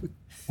 Hi, Ben.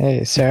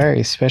 Hey,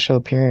 sorry, special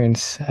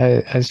appearance.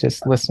 I was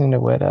just listening to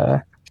what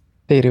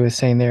Th8a was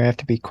saying there. I have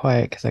to be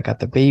quiet because I got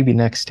the baby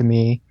next to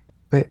me.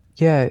 But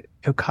yeah,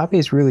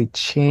 Okabe's really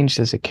changed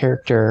as a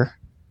character.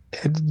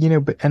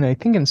 And I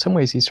think in some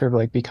ways he's sort of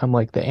like become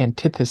like the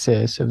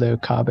antithesis of the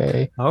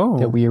Okabe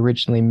that we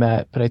originally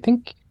met. But I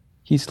think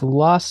he's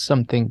lost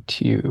something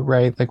too,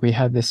 right? Like we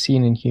have this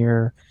scene in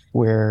here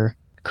where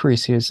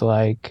Kurisu is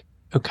like,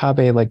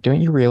 Okabe, like, don't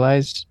you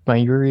realize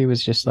Mayuri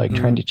was just like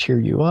trying to cheer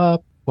you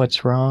up?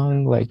 What's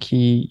wrong? Like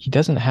he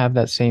doesn't have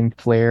that same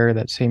flair,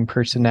 that same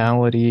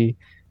personality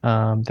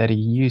that he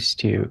used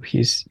to.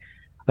 He's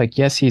like,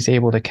 yes, he's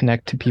able to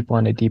connect to people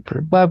on a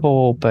deeper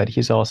level, but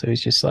he's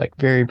just like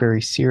very,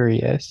 very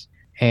serious.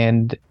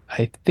 And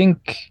I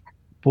think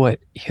what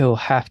he'll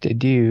have to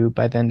do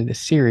by the end of the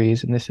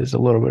series, and this is a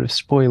little bit of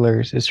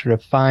spoilers, is sort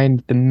of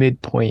find the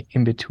midpoint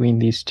in between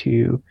these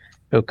two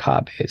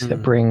Okabes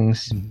that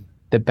brings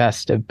the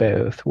best of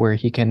both, where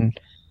he can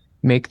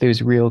make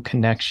those real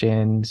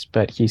connections,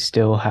 but he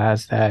still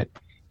has that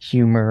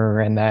humor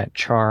and that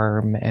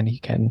charm, and he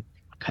can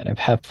kind of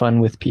have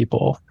fun with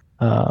people.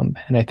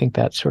 And I think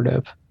that's sort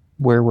of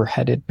where we're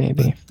headed,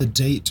 maybe. The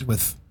date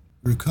with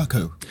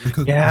Rukako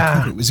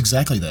was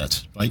exactly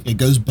that. Right? It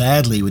goes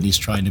badly when he's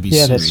trying to be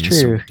serious.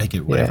 That's true. Or take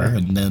it whatever,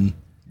 and then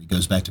he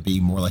goes back to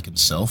being more like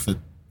himself. It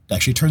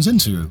actually turns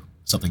into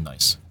something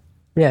nice.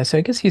 Yeah, so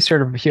I guess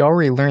he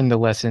already learned the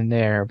lesson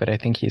there, but I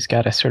think he's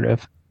got to sort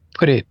of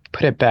put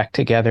it back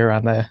together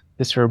on the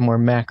sort of more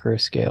macro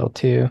scale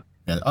too.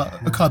 Yeah,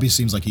 Okabe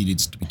seems like he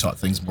needs to be taught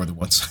things more than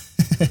once.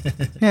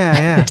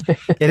 Yeah.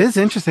 It is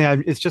interesting.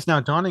 It's just now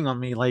dawning on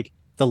me, like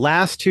the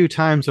last two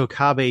times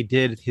Okabe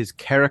did his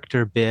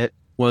character bit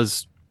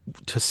was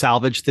to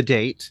salvage the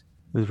date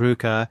with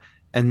Ruka,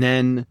 and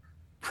then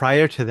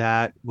prior to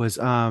that was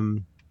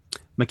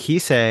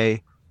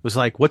Makise was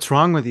like, "What's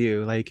wrong with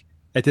you?" Like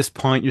at this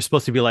point, you're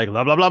supposed to be like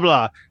blah blah blah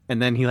blah, and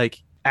then he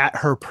like at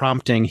her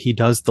prompting, he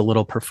does the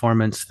little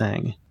performance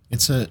thing.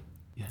 It's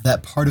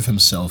that part of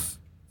himself.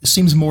 It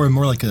seems more and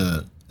more like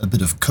a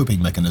bit of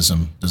coping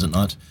mechanism, does it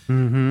not?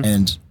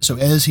 And so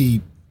as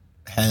he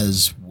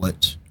has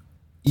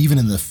even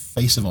in the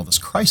face of all this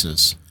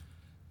crisis,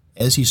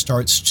 as he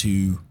starts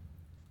to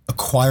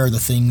acquire the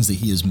things that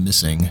he is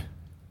missing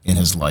in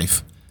his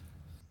life,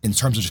 in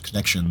terms of just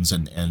connections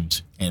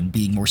and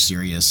being more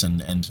serious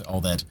and all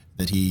that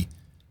he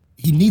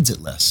needs it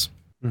less.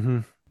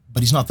 But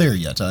he's not there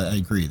yet. I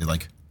agree that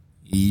like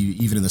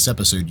even in this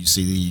episode, you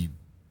see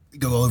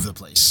go all over the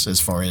place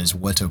as far as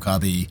what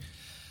Okabe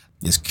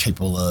is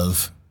capable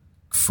of,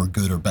 for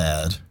good or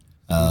bad,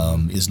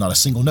 is not a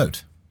single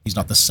note. He's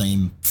not the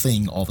same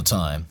thing all the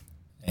time.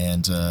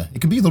 And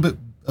it can be a little bit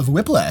of a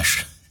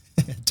whiplash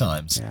at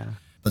times. Yeah.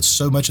 But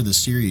so much of the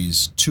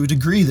series, to a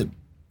degree that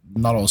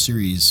not all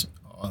series,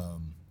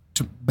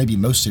 maybe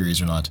most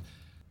series are not,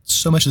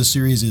 so much of the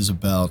series is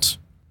about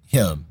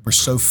him. We're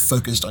so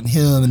focused on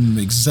him and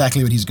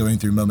exactly what he's going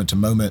through moment to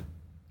moment,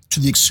 to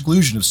the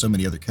exclusion of so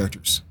many other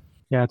characters.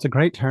 Yeah, it's a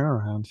great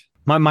turnaround.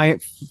 My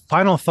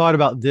final thought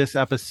about this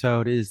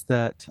episode is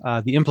that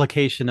the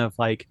implication of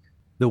like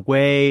the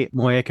way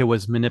Moeka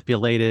was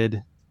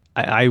manipulated,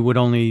 I would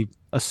only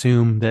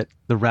assume that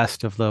the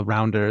rest of the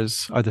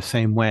Rounders are the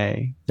same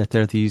way, that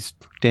they're these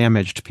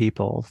damaged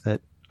people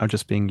that are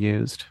just being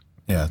used.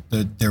 Yeah,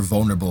 they're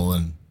vulnerable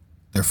and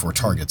therefore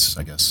targets,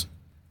 I guess.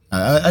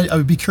 I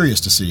would be curious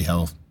to see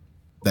how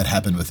that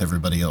happened with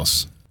everybody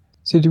else.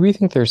 So do we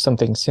think there's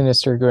something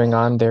sinister going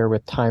on there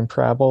with time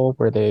travel,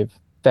 where they've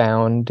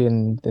found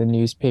in the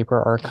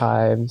newspaper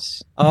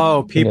archives.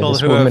 Oh, people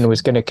this who woman have.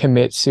 was going to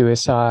commit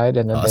suicide,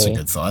 and then Oh, that's a they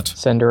good thought.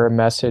 send her a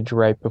message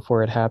right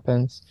before it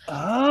happens.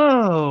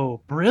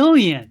 Oh,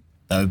 brilliant.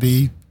 That would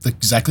be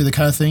exactly the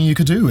kind of thing you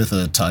could do with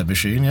a time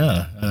machine.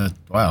 Yeah.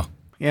 Wow.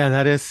 Yeah,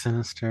 that is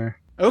sinister.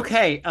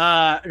 Okay.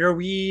 Do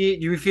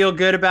we feel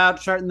good about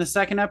starting the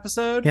second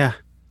episode? Yeah.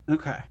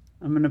 Okay.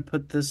 I'm going to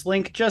put this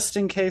link just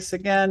in case,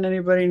 again,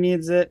 anybody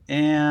needs it.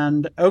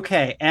 And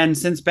okay. And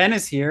since Ben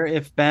is here,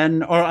 if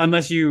Ben, or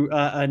unless you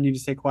need to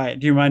stay quiet,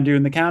 do you mind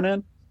doing the count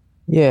in?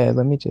 Yeah,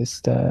 let me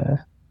just, I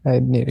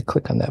need to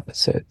click on the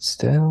episode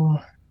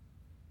still.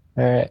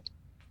 All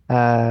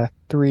right.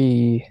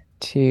 3,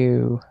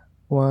 2,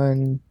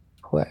 1,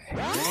 play.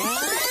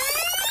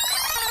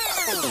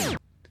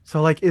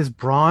 So, like, is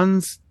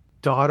Braun's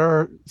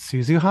daughter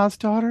Suzuha's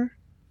daughter?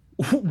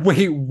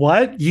 Wait,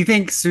 what? You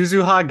think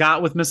Suzuha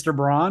got with Mr.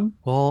 Braun?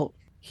 Well,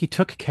 he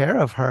took care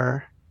of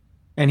her,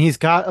 and he's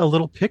got a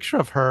little picture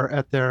of her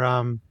at their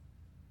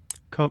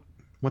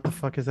what the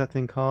fuck is that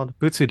thing called?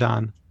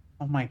 Butsudan.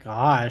 Oh my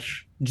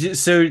gosh.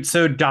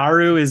 So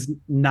Daru is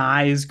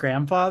Nai's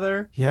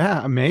grandfather?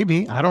 Yeah,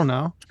 maybe. I don't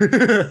know.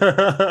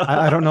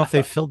 I don't know if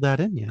they filled that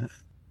in yet.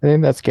 I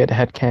think that's good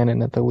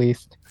headcanon at the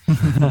least.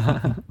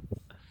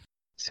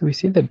 So we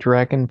see the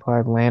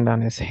dragonfly land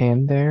on his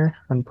hand there,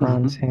 on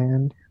Braun's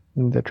hand.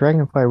 And the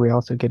dragonfly we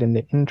also get in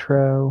the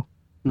intro.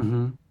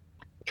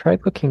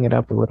 Tried looking it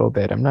up a little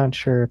bit. I'm not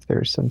sure if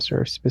there's some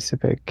sort of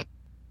specific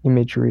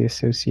imagery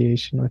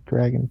association with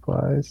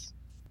dragonflies.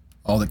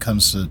 All that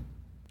comes to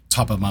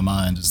top of my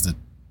mind is that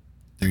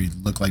they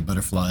look like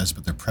butterflies,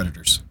 but they're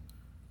predators.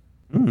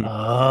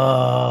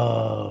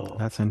 Oh.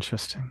 That's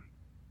interesting.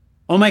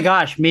 Oh my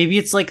gosh. Maybe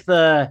it's like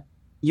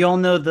you all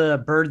know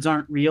the birds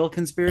aren't real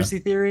conspiracy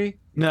theory?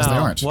 No. They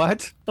aren't.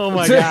 What? Oh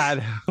my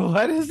God.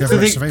 What is this?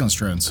 Government surveillance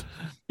drones.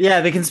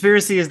 Yeah, the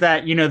conspiracy is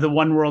that, the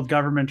one world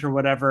government or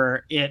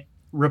whatever, it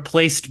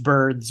replaced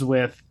birds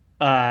with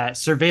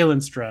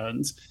surveillance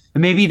drones.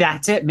 And maybe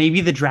that's it.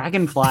 Maybe the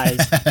dragonflies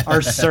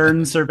are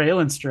CERN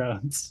surveillance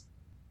drones.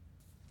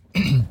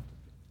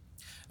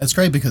 That's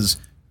great because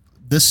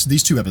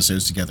these two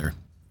episodes together,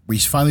 we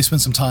finally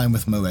spent some time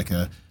with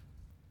Moeka,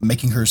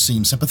 making her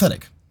seem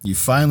sympathetic. You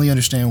finally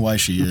understand why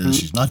she is.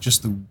 She's not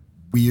just the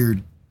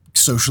weird,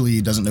 socially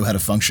doesn't know how to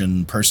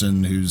function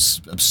person who's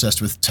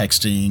obsessed with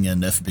texting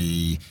and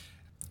FB,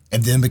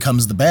 and then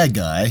becomes the bad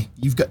guy.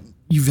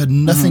 You've had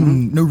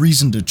nothing, no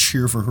reason to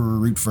cheer for her,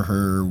 root for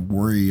her,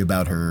 worry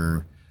about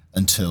her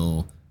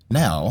until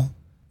now,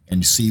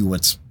 and you see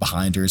what's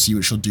behind her, see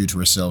what she'll do to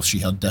herself, see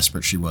how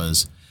desperate she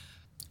was,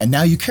 and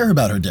now you care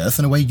about her death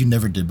in a way you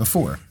never did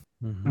before.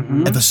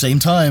 At the same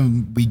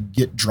time, we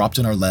get dropped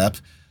in our lap.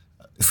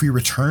 If we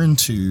return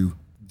to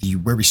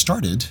where we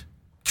started,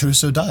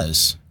 Kuruso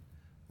dies.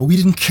 But we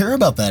didn't care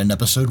about that in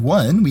episode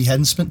 1. We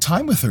hadn't spent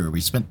time with her.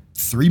 We spent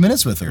 3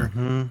 minutes with her.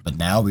 But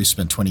now we've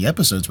spent 20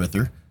 episodes with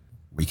her.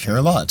 We care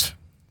a lot.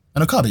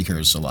 And Okabe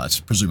cares a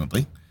lot,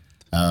 presumably.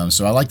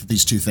 So I like that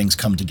these two things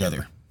come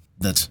together.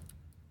 That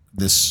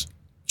this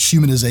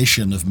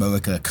humanization of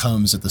Moeka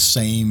comes at the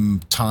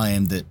same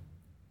time that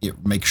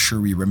it makes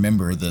sure we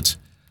remember that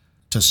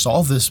to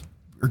solve this,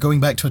 we're going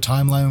back to a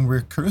timeline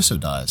where Kuruso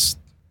dies,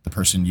 the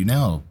person you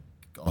now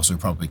also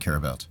probably care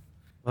about.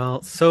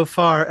 Well, so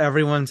far,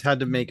 everyone's had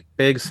to make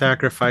big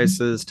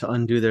sacrifices to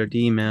undo their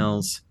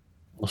D-mails.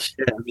 Well,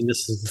 shit, I mean,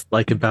 this is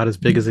like about as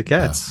big as it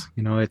gets.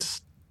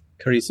 It's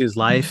Kurisu's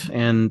life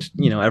and,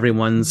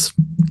 everyone's,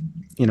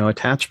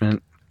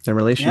 attachment, their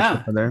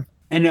relationship with her.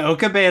 And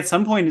Okabe at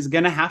some point is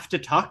going to have to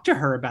talk to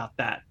her about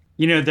that.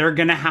 They're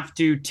going to have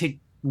to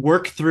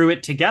work through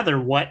it together,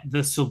 what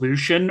the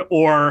solution,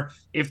 or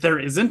if there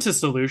isn't a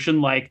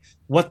solution, like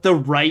what the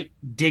right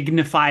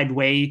dignified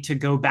way to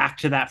go back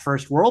to that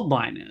first world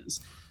line is.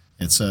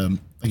 It's like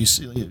you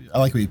see, I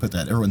like the way you put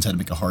that. Everyone's had to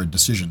make a hard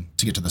decision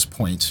to get to this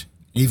point.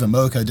 Even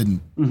Moeka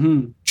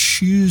didn't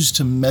choose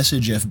to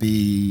message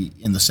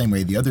FB in the same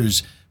way the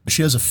others, but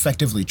she does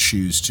effectively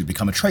choose to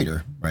become a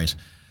traitor, right?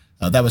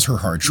 That was her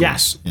hard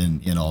choice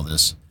in all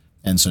this.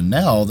 And so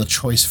now the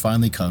choice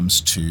finally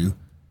comes to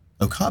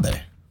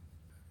Okabe.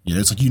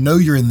 It's like,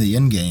 you're in the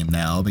end game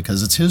now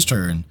because it's his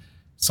turn.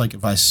 It's like,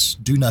 if I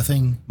do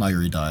nothing,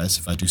 Mayuri dies.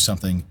 If I do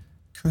something,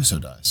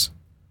 Kuruso dies.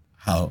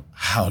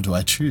 How do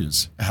I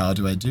choose? How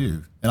do I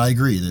do? And I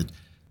agree that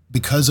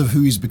because of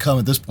who he's become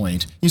at this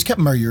point, he's kept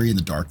Mayuri in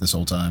the dark this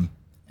whole time.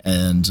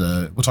 And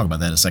we'll talk about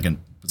that in a second.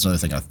 That's another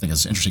thing I think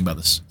is interesting about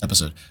this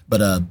episode.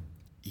 But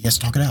he has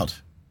to talk it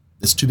out.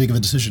 It's too big of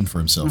a decision for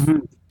himself,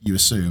 you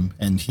assume.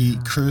 And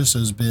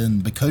Kuruso's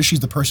been, because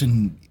she's the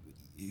person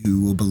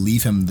who will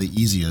believe him the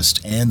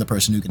easiest and the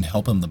person who can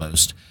help him the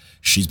most,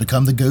 she's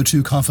become the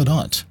go-to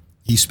confidant.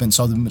 He spent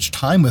so much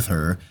time with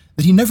her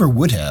that he never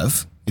would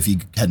have if he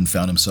hadn't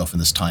found himself in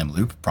this time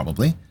loop,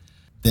 probably,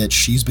 that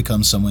she's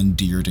become someone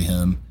dear to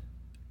him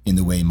in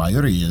the way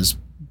Mayuri is,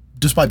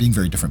 despite being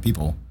very different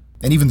people,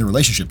 and even the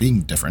relationship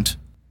being different.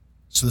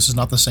 So this is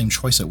not the same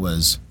choice it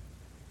was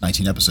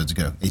 19 episodes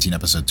ago, 18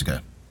 episodes ago.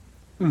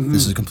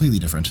 This is completely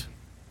different.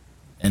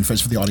 And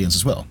it's for the audience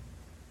as well,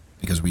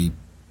 because we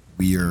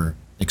we are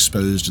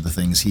exposed to the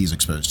things he's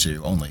exposed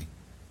to only.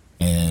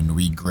 And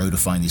we grow to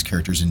find these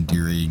characters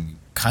endearing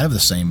kind of the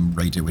same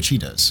rate at which he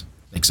does,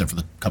 except for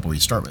the couple we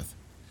start with.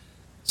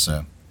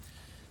 So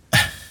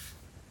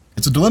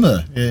it's a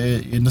dilemma.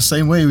 In the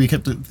same way we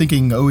kept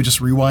thinking, oh, we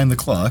just rewind the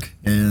clock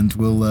and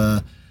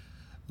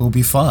we'll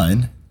be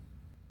fine.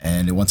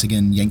 And it once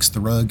again yanks the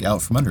rug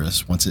out from under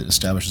us once it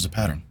establishes a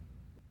pattern.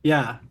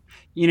 Yeah.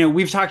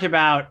 We've talked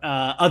about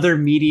other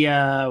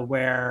media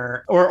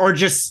where, or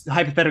just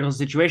hypothetical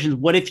situations.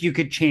 What if you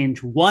could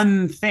change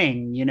one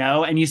thing,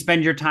 and you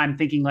spend your time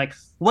thinking like,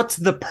 what's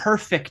the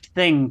perfect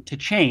thing to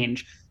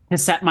change to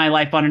set my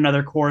life on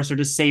another course or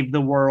to save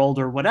the world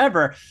or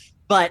whatever?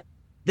 But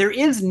there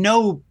is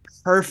no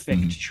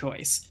perfect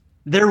choice.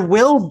 There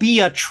will be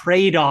a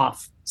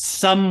trade-off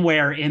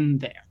somewhere in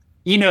there.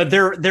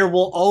 There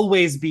will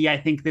always be, I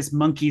think, this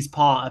monkey's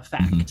paw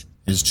effect.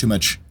 There's too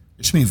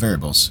many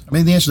variables. I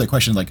mean, the answer to that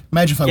question, like,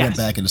 imagine if I went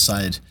back and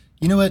decided,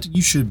 you know what,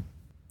 you should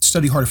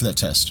study harder for that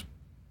test.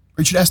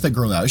 Or you should ask that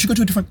girl out. You should go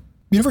to a different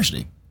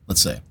university,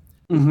 let's say.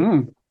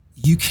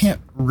 You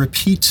can't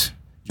repeat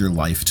your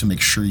life to make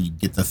sure you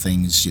get the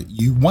things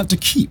you want to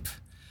keep.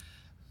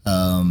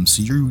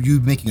 So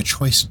you're making a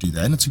choice to do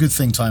that. And it's a good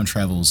thing time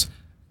travel's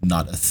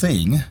not a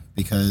thing,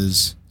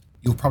 because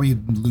you'll probably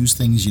lose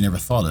things you never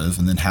thought of.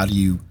 And then how do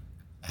you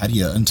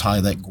untie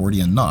that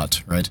Gordian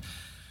knot, right?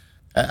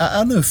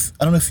 I don't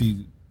know if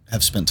you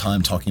have spent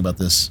time talking about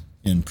this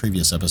in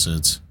previous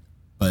episodes,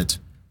 but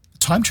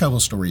time travel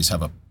stories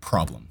have a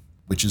problem,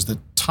 which is that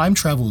time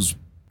travel is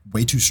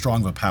way too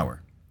strong of a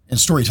power in a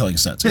storytelling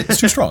sense. It's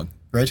too strong,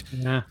 right?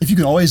 Yeah. If you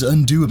can always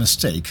undo a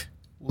mistake,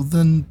 well,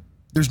 then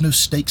there's no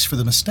stakes for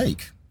the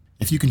mistake.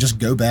 If you can just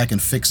go back and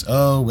fix,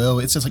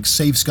 it's just like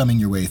save scumming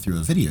your way through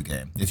a video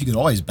game. If you can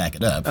always back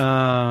it up,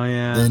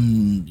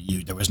 then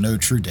there was no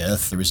true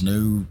death, there was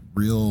no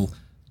real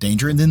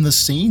danger, and then the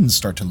scenes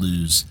start to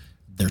lose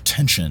their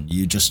tension.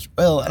 You just,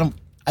 I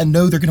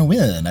know they're gonna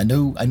win. I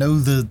know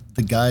the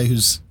guy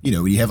who's, when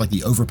you have like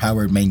the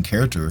overpowered main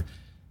character,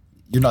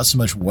 you're not so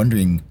much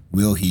wondering,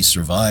 will he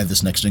survive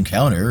this next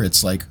encounter?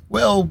 It's like,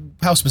 well,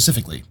 how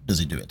specifically does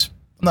he do it?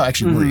 I'm not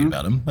actually worried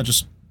about him. I'm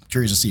just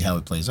curious to see how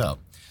it plays out.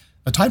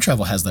 Now, time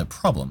travel has that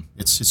problem.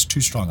 It's too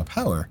strong a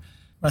power.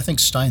 What I think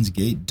Steins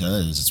Gate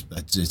does,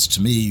 it's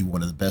to me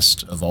one of the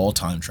best of all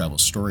time travel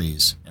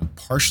stories, and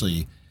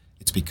partially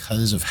it's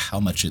because of how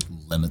much it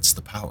limits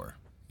the power.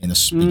 In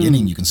the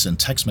beginning, you can send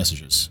text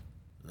messages.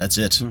 That's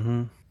it.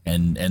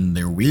 And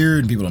they're weird,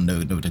 and people don't know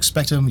what to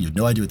expect them. You have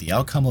no idea what the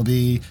outcome will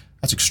be.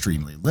 That's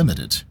extremely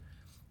limited.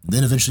 And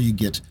then eventually you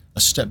get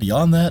a step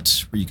beyond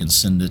that, where you can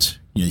send it,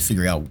 you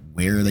figure out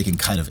where they can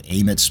kind of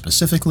aim it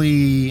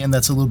specifically, and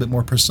that's a little bit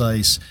more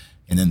precise.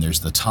 And then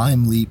there's the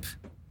time leap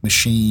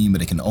machine,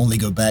 but it can only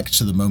go back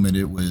to the moment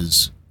it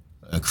was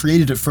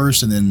created at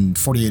first, and then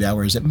 48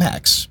 hours at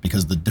max,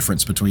 because the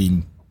difference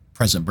between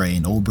present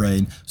brain, old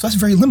brain. So that's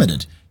very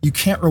limited. You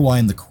can't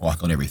rewind the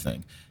clock on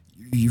everything.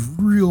 You've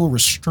real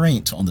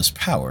restraint on this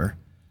power.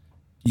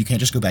 You can't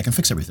just go back and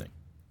fix everything.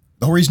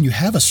 The whole reason you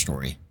have a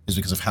story is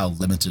because of how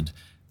limited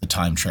the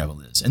time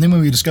travel is. And then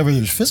when we discover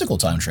there's physical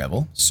time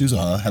travel,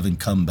 Suzuha having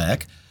come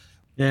back,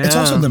 it's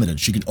also limited.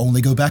 She can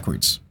only go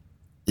backwards.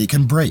 It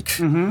can break.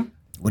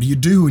 What do you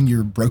do when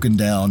you're broken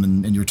down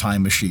in your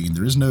time machine?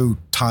 There is no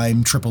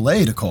time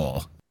AAA to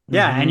call.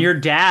 Yeah, and your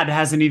dad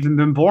hasn't even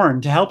been born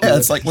to help you. Yeah,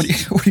 it's like, what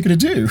are you going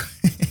to do?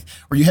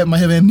 Or you might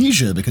have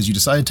amnesia because you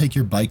decided to take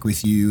your bike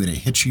with you and it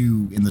hit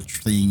you in the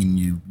thing and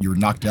you were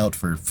knocked out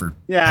for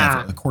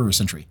a quarter of a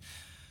century.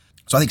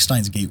 So I think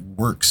Steins Gate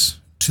works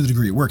to the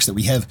degree it works, that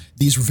we have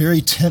these very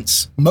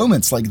tense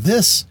moments like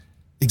this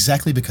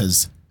exactly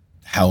because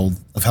how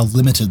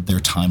limited their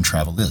time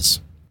travel is.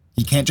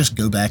 You can't just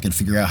go back and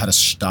figure out how to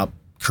stop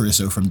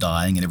Kuriso from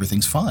dying and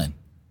everything's fine.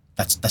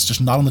 That's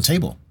just not on the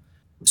table.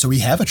 So we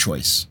have a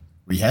choice.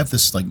 We have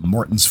this like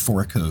Morton's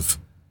fork of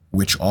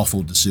which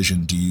awful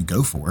decision do you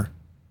go for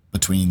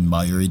between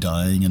Mayuri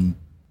dying and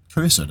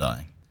Kuriso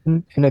dying.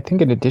 And I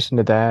think in addition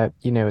to that,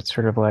 it's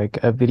sort of like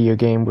a video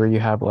game where you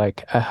have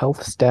like a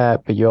health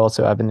stat, but you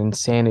also have an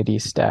insanity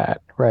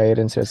stat, right?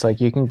 And so it's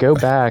like you can go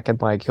back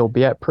and like he'll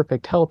be at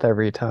perfect health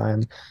every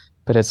time,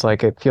 but it's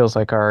like it feels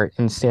like our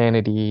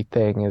insanity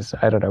thing is,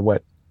 I don't know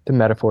what the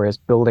metaphor is,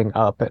 building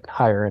up at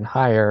higher and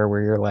higher,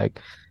 where you're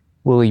like,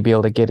 will he be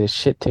able to get his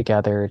shit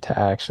together to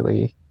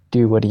actually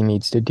do what he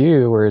needs to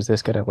do, or is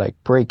this going to like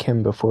break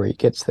him before he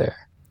gets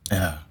there?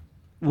 Yeah.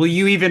 Will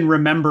you even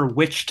remember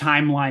which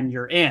timeline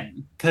you're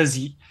in? Because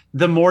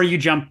the more you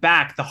jump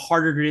back, the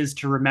harder it is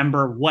to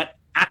remember what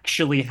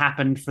actually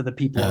happened for the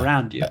people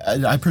around you.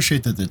 I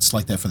appreciate that it's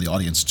like that for the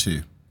audience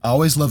too. I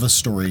always love a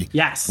story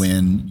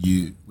when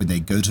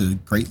they go to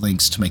great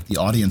lengths to make the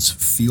audience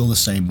feel the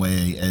same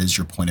way as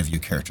your point of view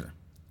character.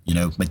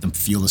 Make them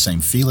feel the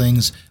same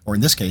feelings, or in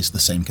this case, the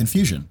same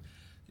confusion.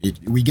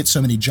 We get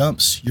so many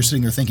jumps, you're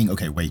sitting there thinking,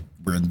 okay, wait,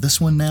 we're in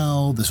this one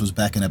now. This was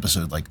back in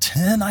episode like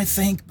 10, I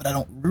think, but I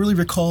don't really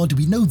recall. Do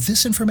we know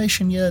this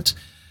information yet?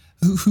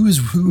 Who is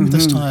who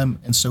this time?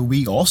 And so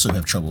we also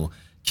have trouble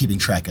keeping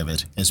track of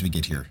it as we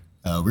get here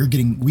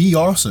We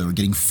also are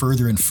getting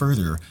further and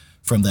further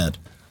from that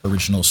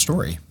original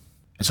story.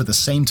 And so at the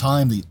same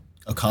time, the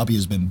Okabe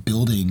has been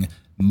building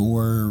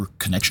more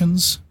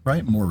connections,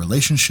 right? More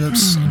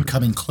relationships and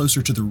coming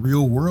closer to the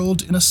real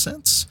world in a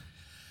sense.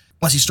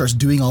 Once he starts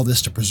doing all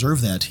this to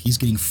preserve that, he's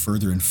getting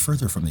further and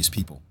further from these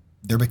people.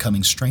 They're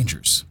becoming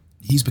strangers.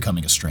 He's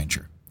becoming a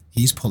stranger.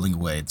 He's pulling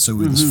away. So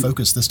with this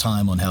focus this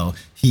time on how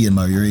he and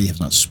Mayuri have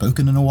not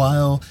spoken in a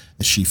while,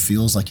 that she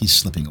feels like he's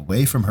slipping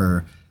away from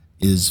her,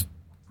 is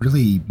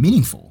really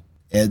meaningful.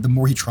 And the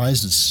more he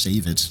tries to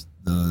save it,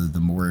 the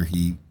more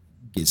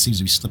it seems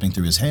to be slipping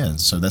through his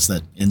hands. So that's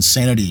that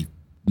insanity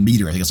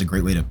meter. I think that's a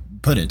great way to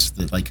put it.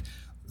 That like,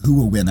 who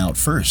will win out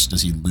first?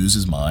 Does he lose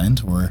his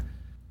mind or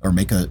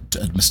make a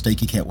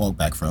mistake he can't walk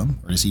back from,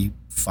 or does he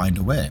find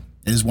a way?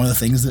 It is one of the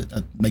things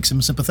that makes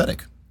him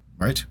sympathetic,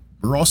 right?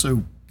 We're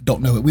also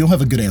don't know it. We don't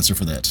have a good answer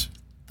for that.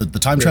 The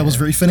time travel is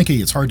very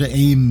finicky. It's hard to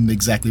aim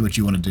exactly what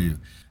you want to do.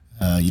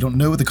 You don't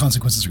know what the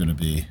consequences are going to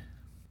be.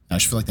 I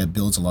just feel like that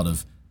builds a lot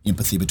of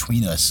empathy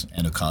between us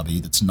and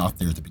Okabe that's not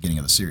there at the beginning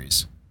of the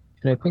series.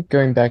 And I think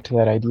going back to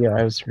that idea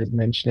I was sort of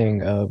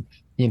mentioning of,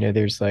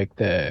 there's like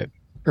the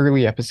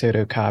early episode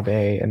Okabe,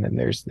 and then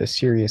there's the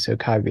serious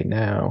Okabe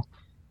now.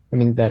 I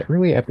mean, that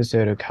early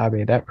episode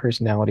Okabe, that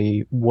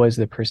personality was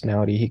the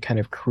personality he kind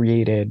of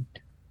created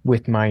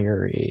with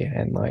Mayuri,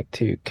 and like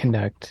to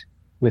connect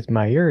with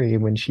Mayuri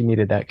when she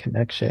needed that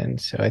connection.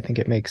 So I think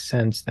it makes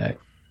sense that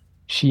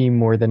she,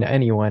 more than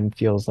anyone,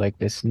 feels like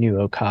this new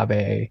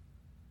Okabe,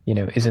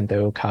 isn't the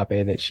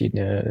Okabe that she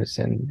knows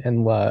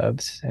and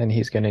loves. And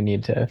he's going to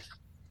need to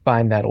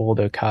find that old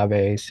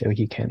Okabe so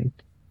he can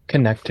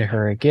connect to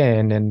her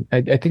again. And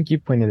I think you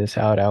pointed this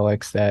out,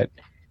 Alex, that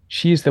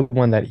she's the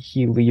one that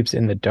he leaves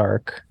in the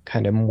dark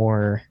kind of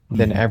more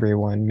than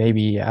everyone,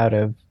 maybe out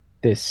of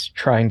this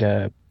trying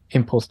to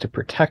impulse to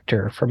protect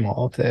her from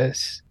all of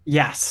this.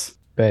 Yes.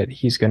 But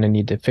he's going to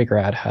need to figure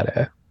out how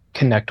to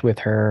connect with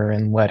her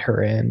and let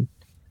her in.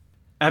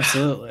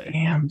 Absolutely.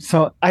 Damn.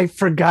 So I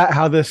forgot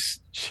how this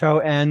show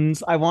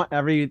ends. I want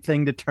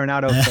everything to turn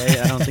out okay.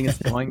 I don't think it's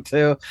going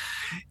to.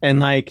 And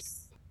like,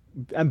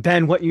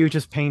 Ben, what you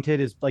just painted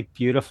is like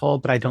beautiful,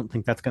 but I don't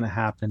think that's going to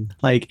happen.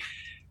 Like,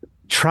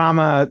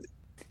 trauma,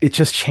 it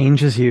just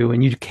changes you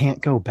and you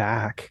can't go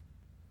back.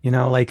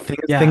 Like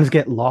things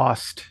get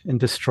lost and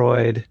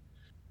destroyed.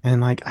 And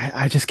like,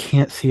 I just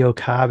can't see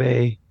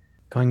Okabe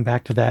going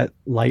back to that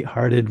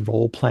lighthearted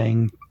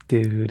role-playing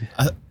dude.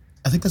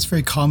 I think that's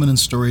very common in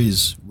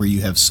stories where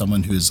you have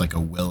someone who is like a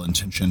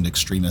well-intentioned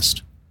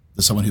extremist,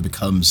 the someone who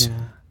becomes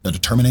the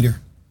Terminator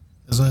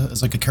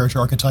as like a character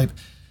archetype,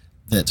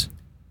 that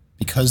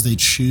because they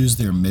choose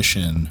their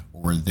mission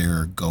or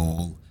their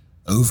goal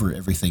over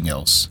everything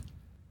else,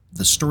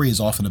 the story is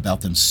often about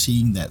them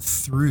seeing that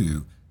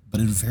through, but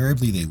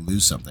invariably they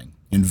lose something.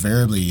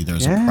 Invariably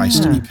there's a price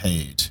to be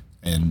paid.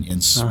 And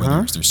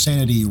whether it's their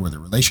sanity or their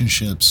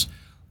relationships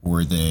or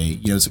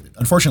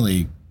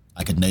unfortunately,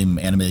 I could name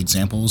anime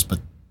examples, but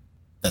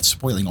that's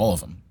spoiling all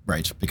of them,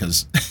 right?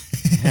 Because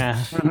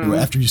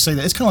after you say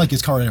that, it's kind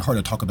of hard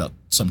to talk about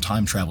some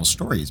time travel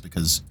stories,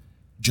 because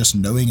just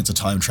knowing it's a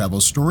time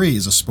travel story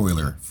is a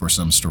spoiler for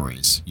some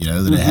stories,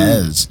 that it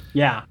has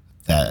that.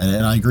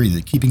 And I agree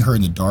that keeping her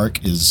in the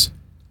dark is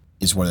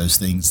one of those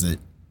things that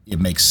it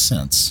makes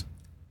sense,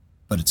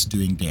 but it's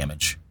doing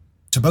damage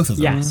to both of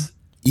them. Yes.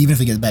 Even if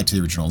he gets back to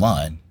the original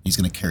line, he's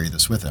going to carry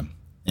this with him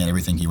and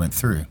everything he went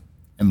through.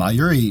 And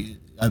Mayuri,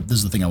 this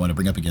is the thing I want to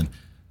bring up again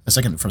a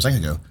second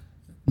ago.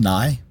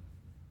 Nai,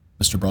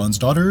 Mr. Braun's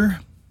daughter,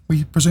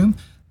 we presume,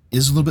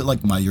 is a little bit like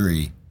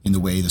Mayuri in the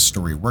way the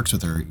story works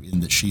with her, in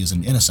that she is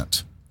an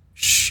innocent.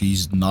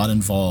 She's not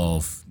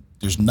involved.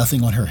 There's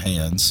nothing on her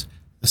hands.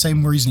 The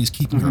same reason he's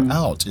keeping her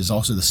out is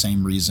also the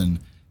same reason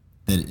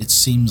that it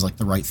seems like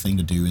the right thing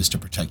to do is to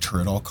protect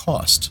her at all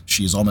cost.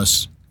 She's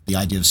almost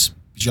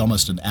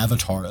an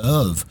avatar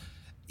of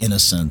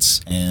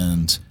innocence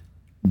and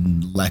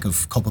lack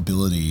of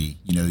culpability.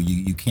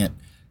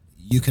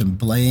 You can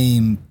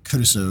blame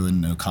Kuruso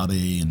and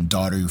Okabe and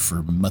Daru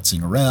for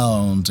mutzing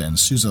around, and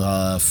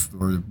Suzuha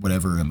or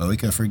whatever, and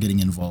Moika for getting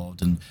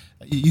involved, and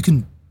you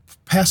can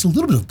pass a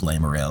little bit of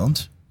blame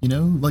around.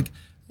 Like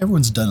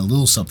everyone's done a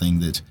little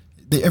something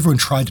everyone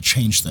tried to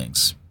change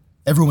things.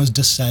 Everyone was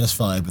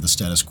dissatisfied with the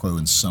status quo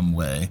in some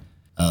way.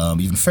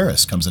 Even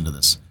Ferris comes into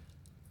this,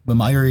 but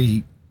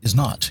Mayuri is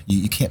not.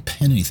 You can't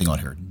pin anything on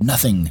her.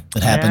 Nothing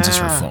that happens is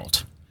her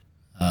fault.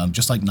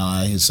 Just like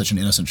Nai is such an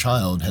innocent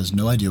child, has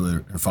no idea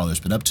what her father's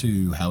been up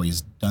to, how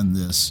he's done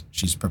this.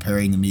 She's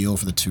preparing a meal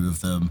for the two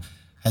of them,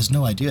 has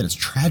no idea. And it's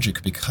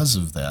tragic because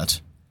of that,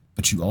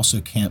 but you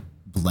also can't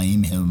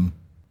blame him.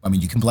 I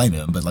mean, you can blame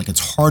him, but like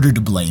it's harder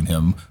to blame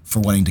him for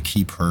wanting to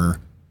keep her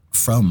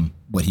from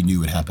what he knew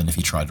would happen if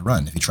he tried to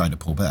run, if he tried to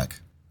pull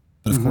back.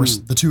 But of course,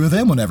 the two of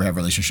them will never have a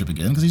relationship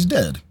again because he's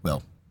dead.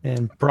 Well,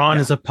 and Braun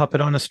is a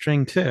puppet on a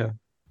string too.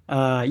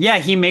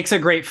 He makes a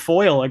great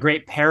foil, a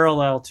great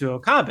parallel to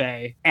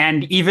Okabe.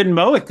 And even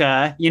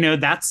Moika,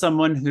 that's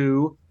someone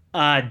who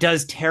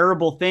does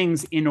terrible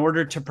things in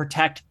order to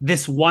protect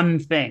this one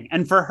thing.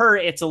 And for her,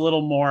 it's a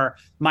little more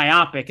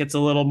myopic. It's a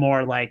little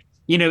more like,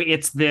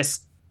 it's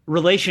this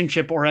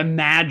relationship or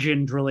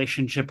imagined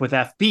relationship with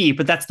FB,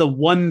 but that's the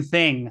one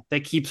thing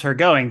that keeps her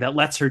going, that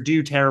lets her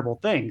do terrible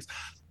things.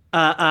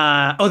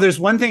 There's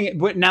one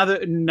thing.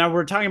 Now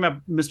we're talking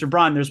about Mr.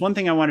 Braun. There's one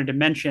thing I wanted to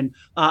mention.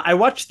 I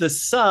watched the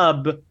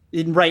sub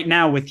right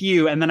now with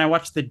you, and then I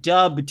watched the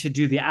dub to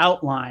do the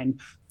outline.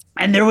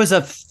 And there was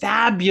a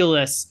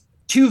fabulous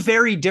two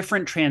very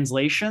different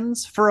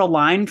translations for a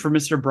line for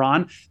Mr.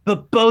 Braun,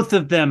 but both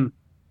of them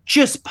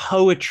just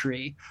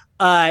poetry.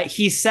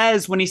 He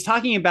says, when he's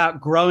talking about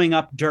growing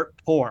up dirt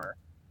poor,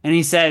 and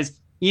he says,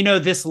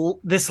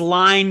 this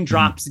line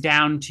drops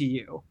down to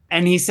you.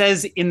 And he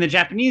says, in the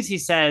Japanese, he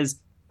says,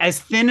 as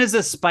thin as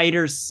a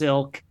spider's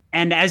silk,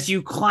 and as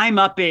you climb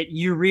up it,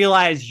 you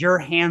realize your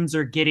hands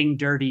are getting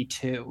dirty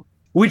too,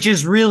 which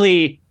is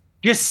really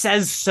just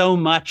says so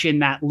much in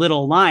that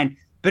little line.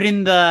 But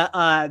in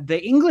the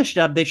English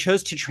dub, they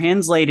chose to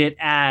translate it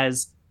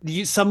as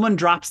someone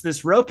drops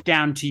this rope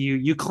down to you,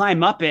 you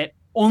climb up it,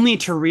 only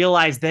to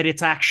realize that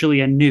it's actually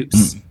a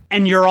noose.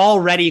 And you're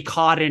already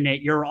caught in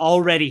it. You're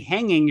already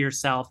hanging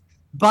yourself,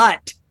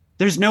 but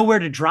there's nowhere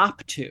to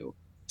drop to.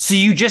 So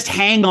you just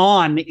hang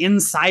on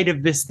inside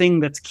of this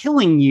thing that's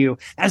killing you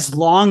as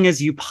long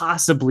as you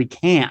possibly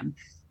can.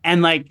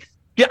 And I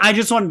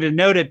just wanted to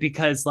note it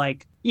because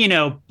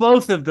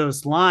both of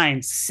those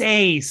lines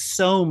say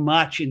so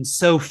much in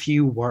so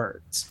few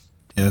words.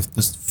 Yeah,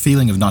 this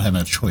feeling of not having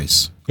a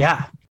choice.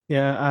 Yeah.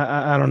 Yeah,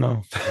 I don't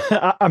know.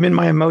 I'm in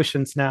my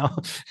emotions now.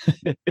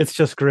 It's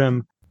just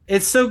grim.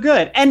 It's so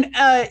good. And,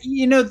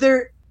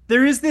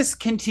 there is this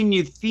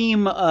continued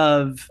theme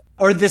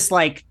or this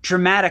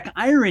dramatic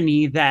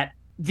irony that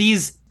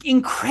these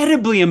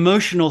incredibly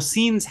emotional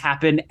scenes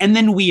happen and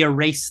then we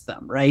erase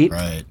them, right?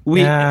 Right.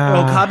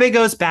 Okabe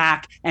goes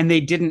back and they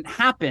didn't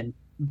happen,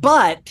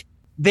 but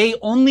they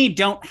only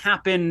don't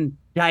happen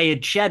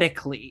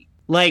diegetically.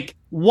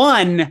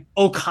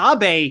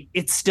 Okabe,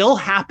 it still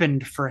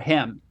happened for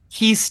him.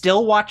 He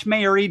still watched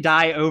Mayuri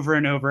die over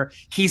and over.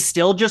 He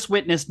still just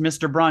witnessed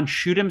Mr. Braun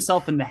shoot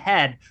himself in the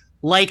head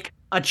like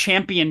a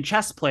champion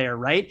chess player,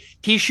 right?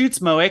 He shoots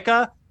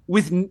Moeka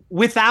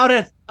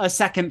without a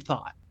second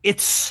thought.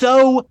 It's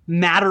so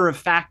matter of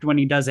fact when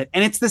he does it.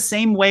 And it's the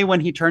same way when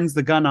he turns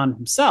the gun on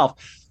himself.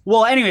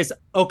 Well, anyways,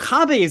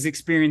 Okabe is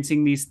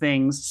experiencing these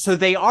things, so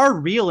they are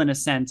real in a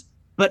sense,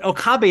 but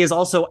Okabe is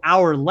also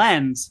our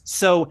lens.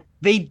 So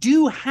they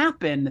do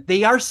happen.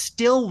 They are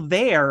still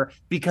there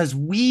because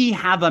we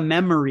have a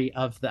memory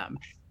of them.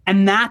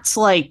 And that's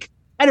I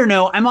don't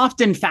know, I'm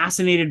often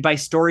fascinated by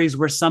stories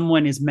where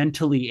someone is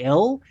mentally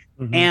ill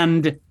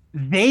and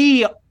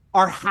they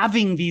are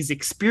having these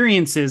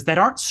experiences that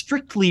aren't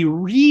strictly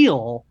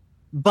real,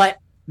 but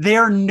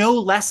they're no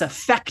less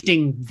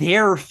affecting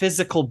their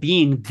physical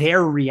being,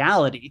 their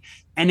reality.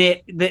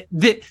 And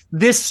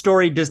this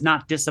story does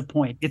not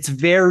disappoint. It's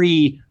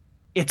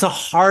a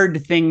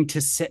hard thing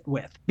to sit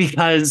with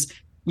because,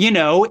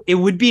 it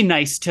would be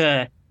nice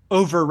to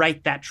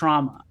overwrite that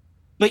trauma,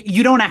 but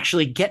you don't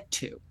actually get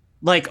to.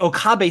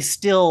 Okabe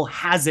still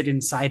has it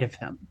inside of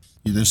him.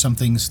 Yeah, there's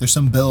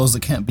some bells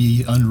that can't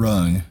be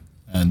unrung,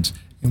 and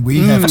we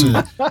have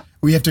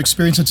to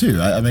experience it too.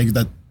 I think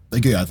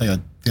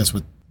that's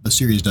what the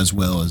series does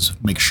well, is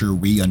make sure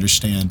we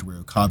understand where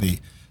Okabe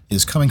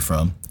is coming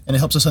from, and it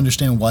helps us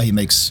understand why he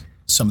makes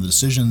some of the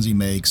decisions he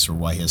makes, or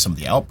why he has some of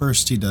the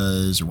outbursts he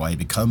does, or why he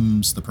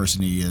becomes the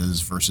person he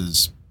is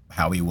versus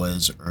how he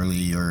was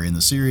earlier in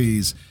the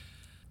series.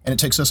 And it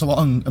takes us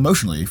along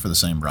emotionally for the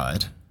same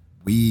ride.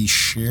 We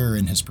share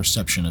in his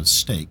perception of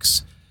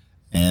stakes.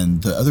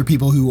 And the other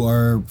people who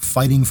are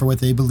fighting for what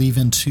they believe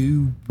in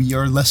too, we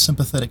are less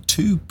sympathetic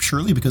to,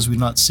 purely because we're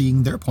not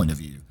seeing their point of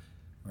view,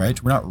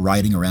 right? We're not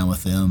riding around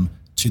with them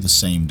to the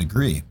same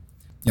degree.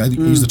 I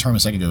used the term a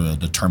second ago,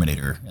 the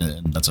Terminator,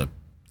 and that's a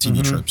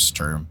TV Tropes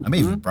term. I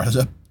may have brought it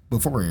up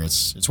before.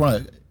 It's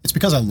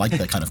because I like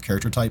that kind of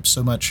character type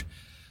so much.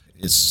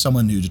 It's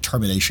someone whose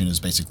determination is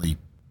basically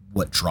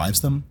what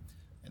drives them.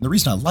 And the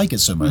reason I like it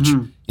so much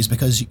is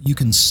because you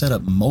can set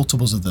up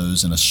multiples of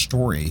those in a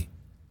story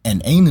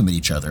and aim them at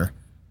each other,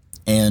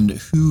 and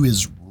who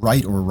is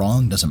right or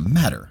wrong doesn't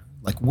matter.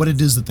 What it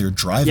is that they're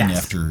driving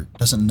after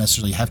doesn't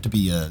necessarily have to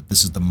be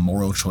this is the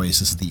moral choice,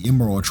 this is the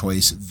immoral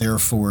choice,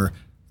 therefore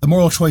the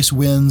moral choice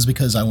wins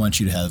because I want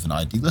you to have an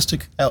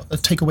idealistic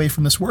takeaway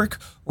from this work,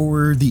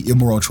 or the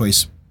immoral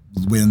choice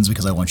wins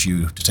because I want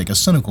you to take a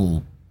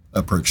cynical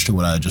approach to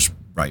what I just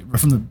write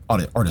from the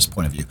artist's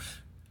point of view.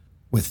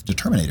 With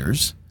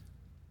Determinators,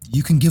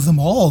 you can give them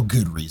all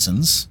good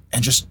reasons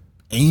and just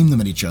aim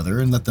them at each other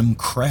and let them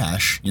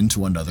crash into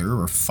one another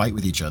or fight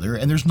with each other,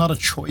 and there's not a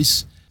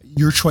choice.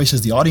 Your choice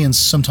as the audience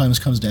sometimes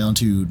comes down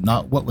to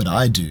not what would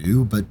I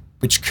do, but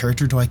which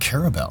character do I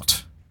care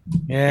about?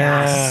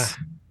 Yeah.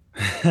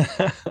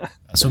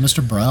 So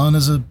Mr. Brown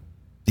he's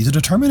a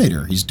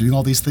Determinator. He's doing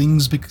all these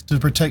things to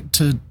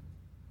protect.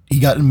 He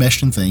got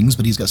enmeshed in things,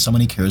 but he's got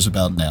someone he cares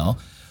about now.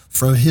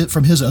 From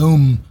his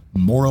own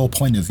moral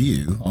point of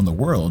view on the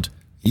world,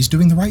 he's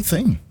doing the right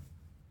thing.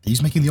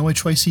 He's making the only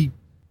choice he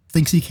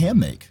thinks he can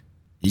make.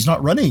 He's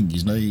not running.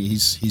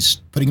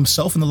 He's putting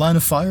himself in the line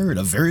of fire in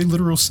a very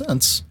literal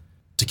sense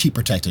to keep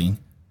protecting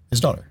his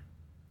daughter.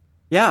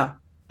 Yeah.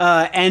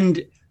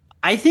 And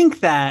I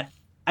think that,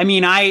 I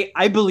mean,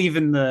 I believe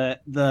in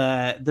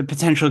the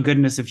potential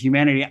goodness of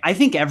humanity. I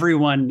think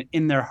everyone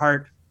in their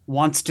heart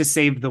wants to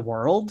save the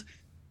world,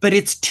 but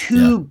it's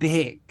too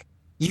big.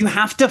 You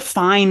have to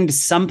find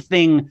some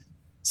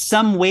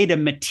way to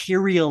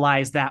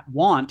materialize that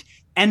want.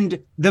 And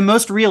the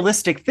most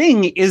realistic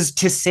thing is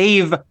to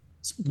save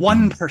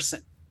one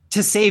person,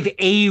 to save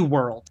a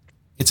world.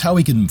 It's how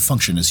we can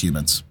function as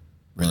humans,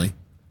 really.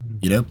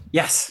 You know?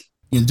 Yes.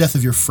 The death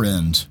of your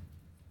friend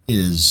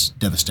is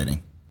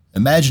devastating.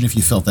 Imagine if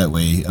you felt that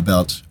way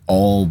about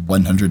all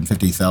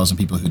 150,000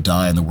 people who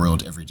die in the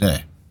world every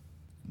day.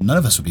 None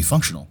of us would be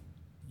functional.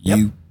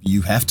 Yep.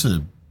 You have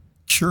to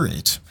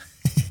curate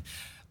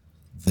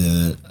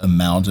the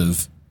amount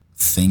of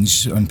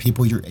things and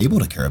people you're able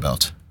to care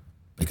about.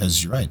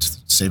 Because you're right,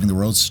 saving the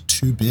world's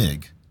too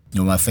big. You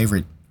know, my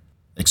favorite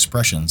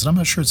expressions, and I'm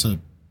not sure it's a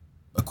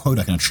quote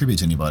I can attribute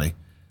to anybody,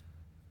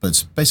 but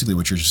it's basically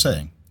what you're just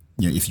saying.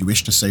 You know, if you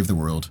wish to save the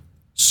world,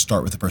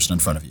 start with the person in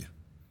front of you.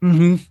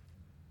 Mm-hmm.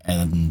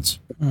 And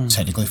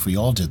technically, if we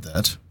all did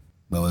that,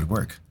 well, it'd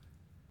work.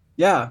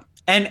 Yeah.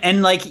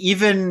 And like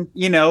even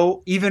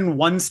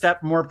one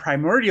step more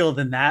primordial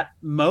than that,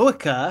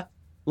 Moeka,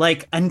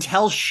 like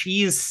until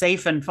she's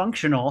safe and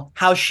functional,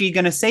 how's she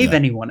going to save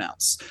anyone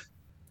else?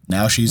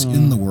 Now she's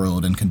in the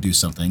world and can do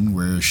something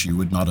where she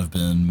would not have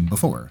been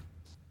before.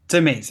 It's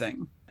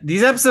amazing.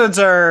 These episodes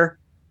are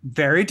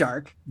very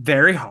dark,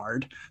 very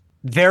hard,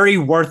 very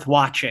worth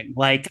watching.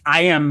 Like,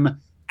 I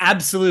am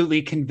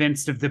absolutely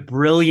convinced of the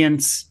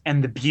brilliance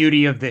and the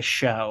beauty of this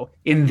show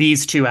in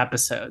these 2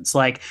 episodes.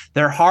 Like,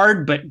 they're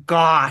hard, but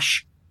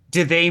gosh,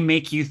 do they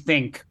make you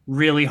think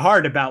really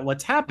hard about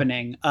what's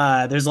happening?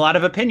 There's a lot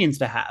of opinions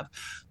to have.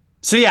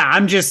 So yeah,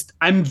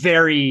 I'm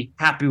very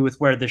happy with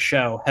where the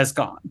show has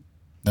gone.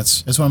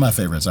 It's one of my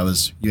favorites.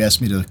 You asked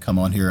me to come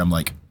on here. I'm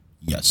like,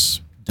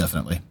 yes,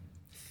 definitely.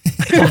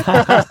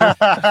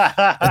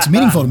 It's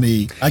meaningful to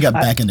me. I got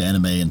back into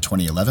anime in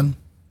 2011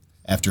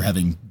 after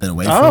having been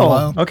away for a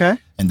while. Okay.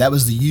 And that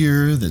was the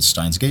year that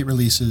Steins Gate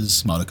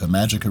releases, Madoka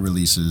Magica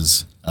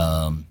releases,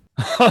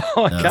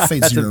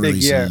 Fate Zero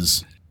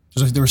releases.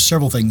 There were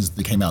several things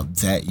that came out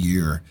that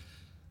year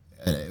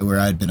where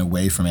I'd been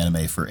away from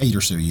anime for 8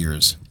 or so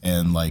years.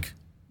 And like,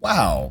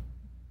 wow,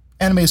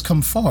 anime has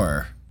come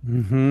far.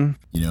 Mm-hmm.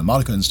 You know,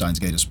 Madoka and Steins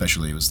Gate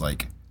especially was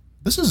like,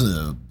 this is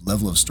a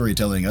level of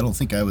storytelling I don't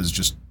think I was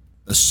just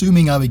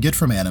assuming I would get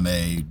from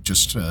anime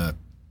just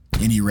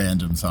any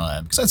random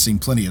time. Because I'd seen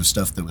plenty of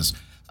stuff that was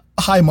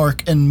a high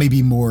mark and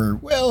maybe more,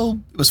 well,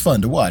 it was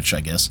fun to watch,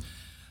 I guess.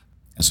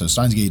 And so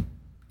Steins Gate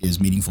is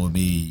meaningful to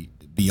me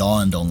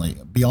beyond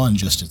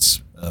just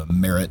its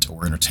merit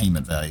or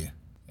entertainment value.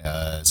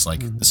 It's like,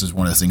 this is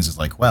one of the things that's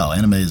like, wow,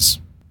 anime is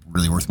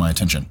really worth my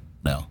attention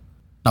now.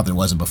 Not that it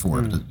wasn't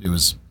before, but it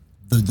was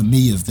the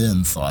me of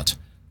then thought,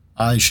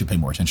 I should pay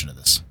more attention to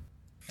this.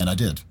 And I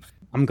did.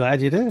 I'm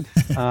glad you did.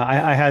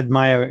 I had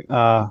my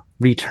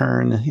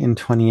return in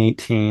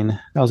 2018.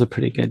 That was a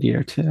pretty good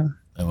year, too.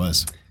 It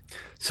was.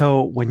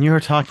 So when you were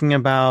talking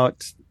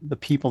about the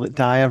people that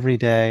die every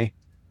day,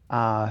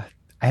 I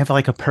have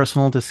like a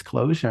personal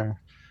disclosure.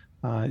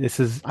 I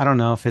don't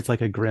know if it's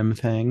like a grim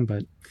thing,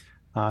 but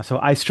so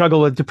I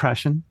struggle with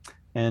depression.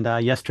 And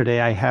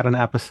yesterday I had an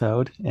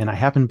episode and I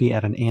happened to be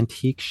at an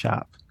antique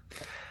shop.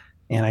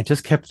 And I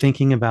just kept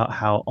thinking about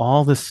how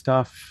all this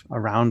stuff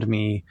around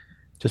me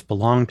just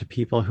belonged to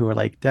people who are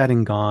like dead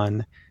and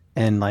gone.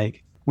 And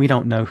like, we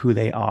don't know who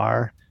they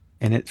are.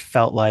 And it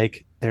felt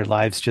like their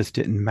lives just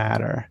didn't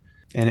matter.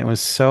 And it was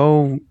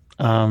so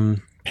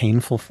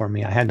painful for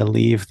me. I had to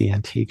leave the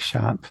antique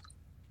shop.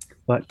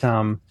 But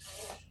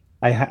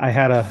I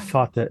had a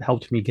thought that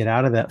helped me get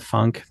out of that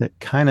funk that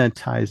kind of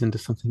ties into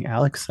something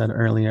Alex said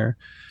earlier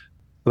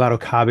about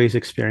Okabe's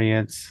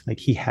experience. Like,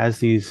 he has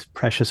these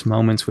precious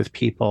moments with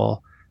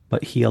people,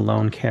 but he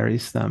alone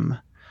carries them.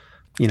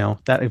 You know,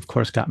 that of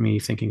course got me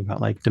thinking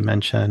about like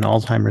dementia and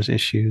Alzheimer's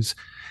issues.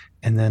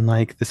 And then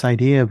like this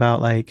idea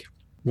about like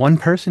one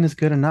person is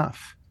good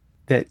enough,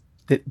 that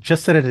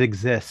just that it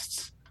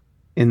exists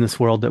in this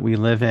world that we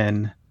live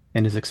in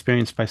and is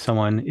experienced by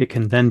someone, it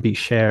can then be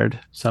shared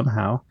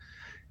somehow.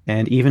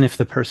 And even if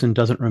the person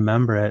doesn't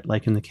remember it,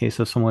 like in the case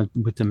of someone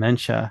with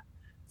dementia,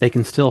 they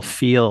can still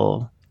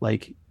feel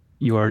like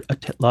your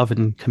love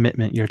and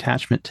commitment, your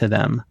attachment to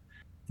them.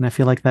 And I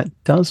feel like that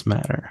does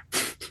matter.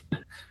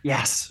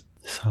 Yes.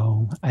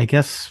 So I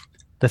guess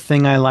the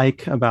thing I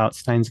like about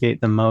Steins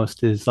Gate the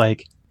most is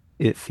like,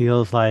 it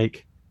feels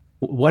like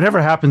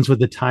whatever happens with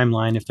the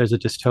timeline, if there's a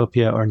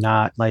dystopia or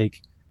not,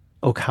 like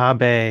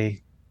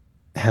Okabe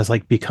has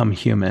like become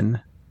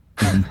human.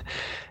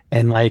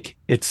 And like,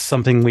 it's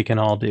something we can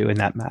all do, and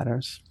that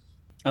matters.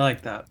 I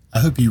like that. I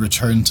hope you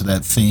return to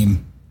that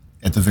theme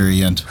at the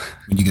very end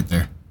when you get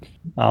there.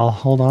 I'll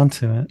hold on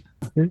to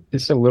it.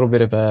 It's a little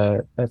bit of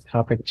a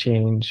topic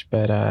change,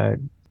 but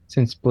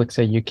since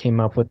Blixa, you came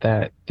up with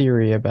that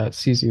theory about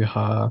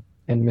Suzuha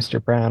and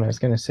Mr. Brown, I was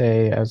going to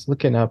say, I was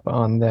looking up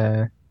on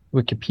the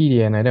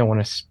Wikipedia, and I don't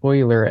want to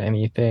spoiler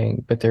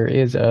anything, but there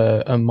is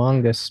a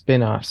manga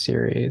spin-off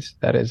series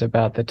that is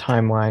about the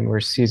timeline where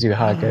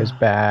Suzuha goes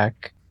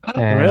back,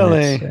 and it's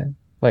Really?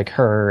 like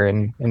her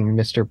and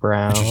Mr.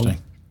 Brown.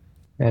 Interesting.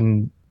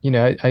 And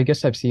I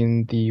guess I've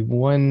seen the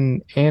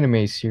one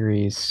anime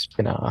series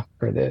spin-off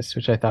for this,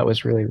 which I thought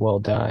was really well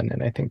done.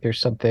 And I think there's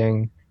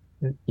something,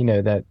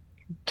 that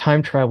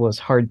time travel is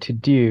hard to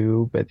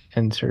do, but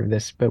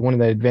one of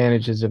the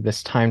advantages of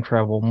this time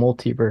travel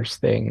multiverse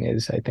thing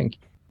is I think,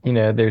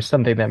 there's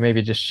something that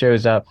maybe just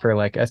shows up for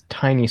like a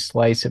tiny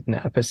slice of an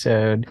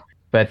episode,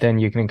 but then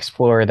you can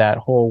explore that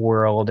whole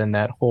world and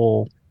that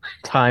whole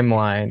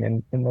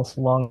timeline in this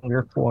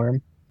longer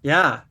form.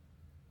 Yeah.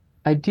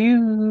 I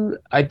do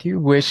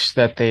wish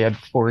that they had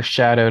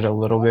foreshadowed a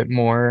little bit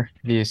more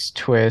these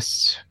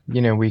twists.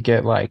 We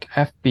get like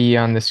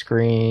FB on the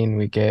screen,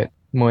 we get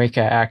Moika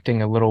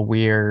acting a little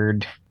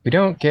weird. We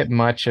don't get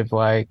much of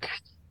like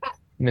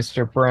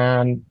Mr.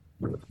 Brown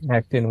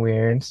acting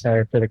weird.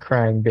 Sorry for the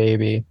crying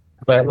baby.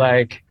 But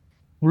like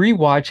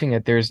rewatching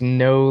it, there's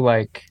no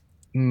like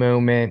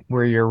moment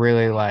where you're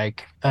really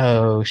like,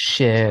 oh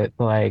shit,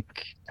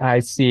 like I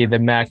see the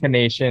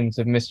machinations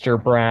of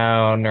Mr.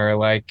 Brown, or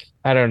like,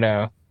 I don't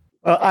know.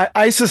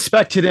 I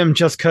suspected him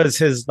just because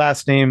his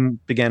last name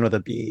began with a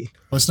B.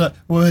 Well, it's not.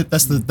 Well,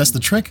 that's the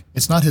trick.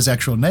 It's not his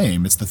actual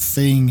name. It's the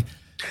thing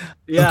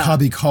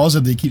Okabe calls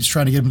him that he keeps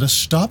trying to get him to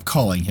stop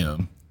calling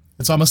him.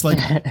 It's almost like,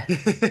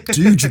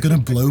 dude, you're gonna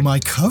blow my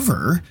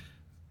cover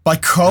by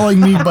calling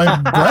me by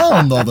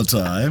Brown all the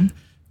time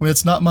when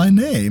it's not my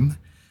name.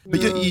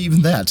 But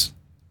even that,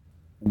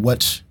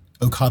 what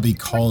Okabe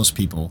calls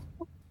people,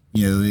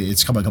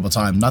 it's come a couple of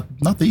times.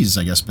 Not these,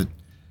 I guess, but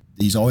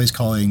he's always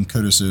calling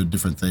Kotoso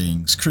different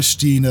things.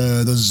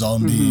 Christina, the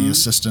zombie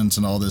assistant,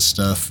 and all this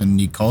stuff. And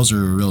he calls her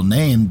a real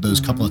name those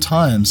couple of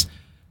times.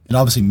 It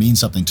obviously means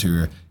something to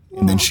her.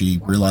 And then she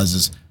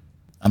realizes,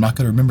 I'm not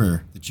going to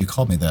remember that you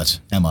called me that,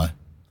 am I?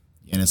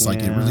 And it's like,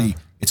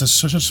 it's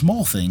such a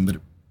small thing, but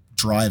it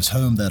drives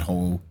home that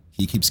whole,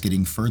 he keeps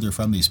getting further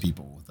from these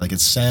people. Like,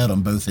 it's sad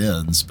on both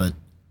ends, but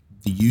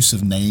the use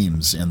of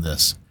names in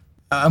this.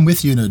 I'm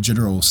with you in a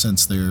general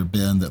sense there,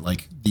 Ben, that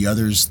like the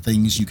others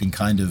things you can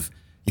kind of,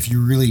 if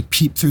you really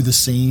peep through the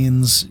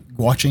scenes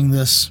watching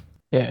this.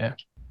 Yeah.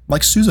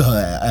 Like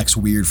Suzuha acts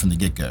weird from the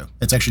get-go.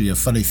 It's actually a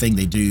funny thing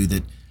they do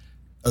that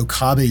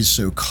Okabe's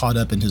so caught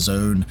up in his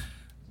own,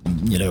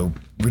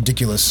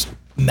 ridiculous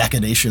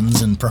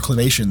machinations and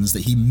proclamations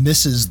that he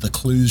misses the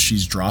clues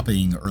she's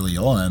dropping early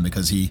on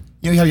because he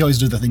always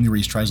does the thing where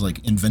he tries to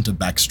like invent a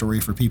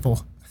backstory for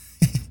people.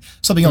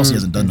 Something else he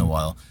hasn't done in a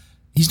while.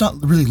 He's not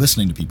really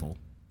listening to people,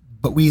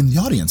 but we in the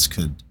audience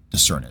could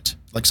discern it.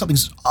 Like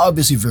something's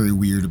obviously very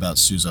weird about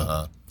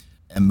Suzuha,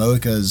 and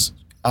Moika's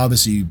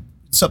obviously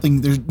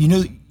something there's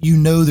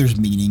there's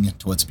meaning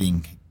to what's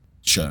being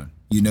shown.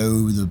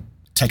 The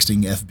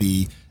texting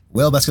FB,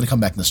 well, that's going to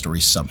come back in the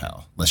story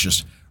somehow. Let's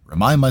just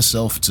remind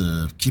myself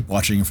to keep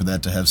watching for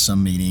that to have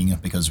some meaning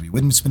because we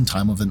wouldn't spend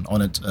time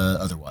on it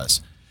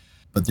otherwise.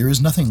 But there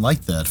is nothing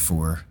like that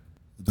for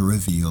the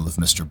reveal of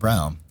Mr.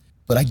 Brown.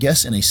 But I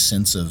guess in a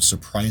sense of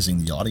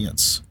surprising the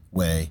audience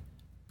way,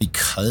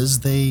 because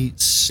they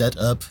set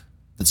up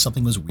that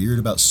something was weird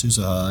about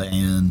Suzuha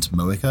and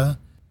Moika,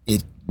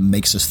 it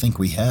makes us think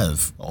we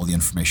have all the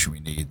information we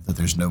need, that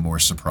there's no more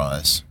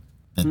surprise,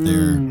 that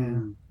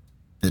the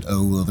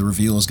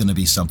reveal is going to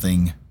be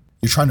something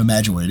you're trying to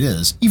imagine what it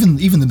is, even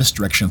the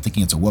misdirection of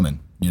thinking it's a woman,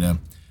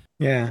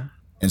 Yeah.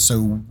 And so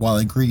while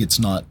I agree it's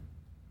not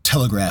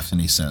telegraphed in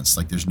any sense,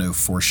 like there's no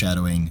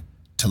foreshadowing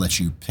to let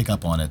you pick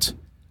up on it,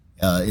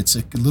 it's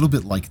a little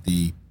bit like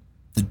the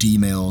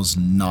D-mails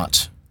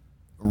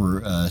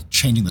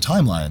changing the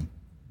timeline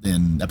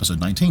in episode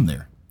 19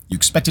 there. You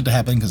expect it to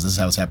happen because this is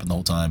how it's happened the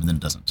whole time, and then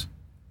it doesn't.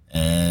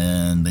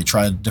 And they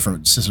try a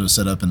different system of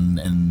setup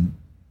and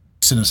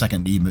send a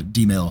second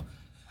D-mail,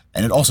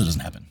 and it also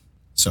doesn't happen.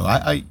 So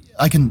I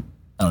can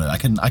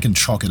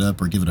chalk it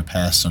up or give it a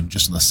pass on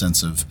just the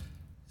sense of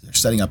they're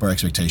setting up our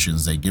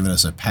expectations. They've given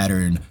us a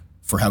pattern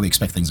for how we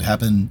expect things to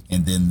happen,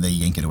 and then they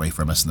yank it away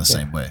from us in the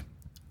same way.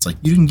 It's like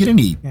you didn't get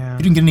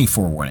any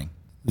forewarning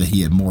that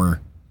he had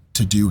more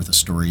to do with the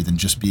story than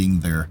just being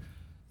their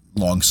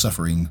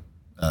long-suffering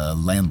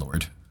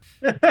landlord.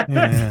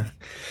 Yeah,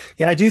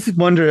 I do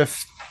wonder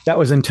if that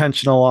was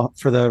intentional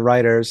for the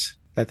writers,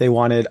 that they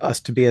wanted us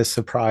to be as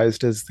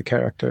surprised as the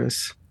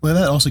characters. Well,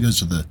 that also goes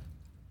to the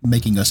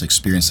making us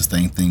experience the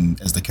same thing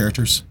as the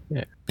characters.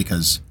 Yeah.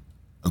 Because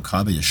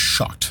Okabe is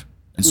shocked,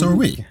 and so are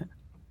we,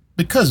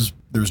 because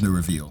there was no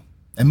reveal.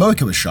 And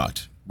Moika was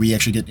shocked. We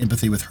actually get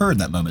empathy with her in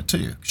that moment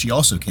too. She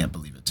also can't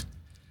believe it.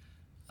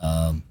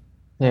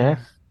 Yeah.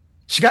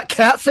 She got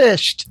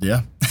catfished.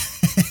 Yeah.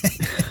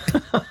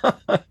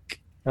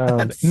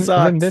 And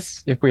then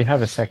this, if we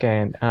have a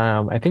second,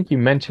 I think you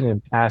mentioned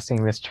in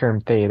passing this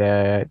term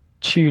theta,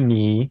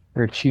 chuni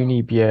or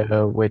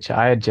chunibyo, which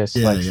I had just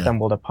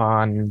stumbled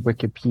upon in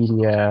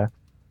Wikipedia.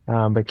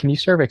 But can you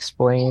sort of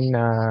explain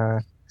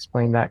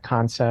explain that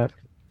concept?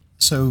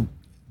 So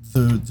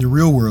the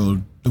real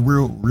world, the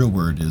real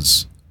word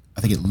is,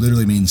 I think it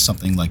literally means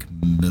something like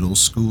middle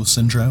school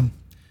syndrome,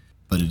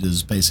 but it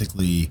is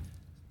basically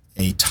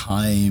a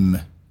time.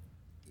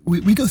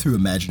 We go through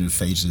imaginative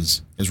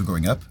phases as we're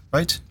growing up,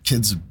 right?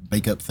 Kids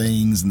make up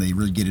things and they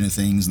really get into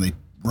things and they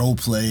role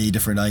play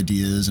different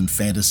ideas and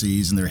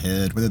fantasies in their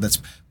head, whether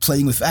that's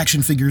playing with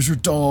action figures or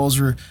dolls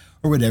or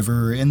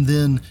whatever, and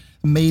then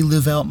may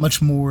live out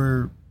much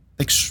more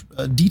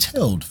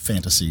detailed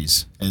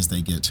fantasies as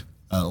they get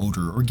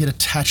older, or get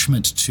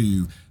attachment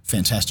to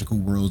fantastical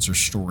worlds or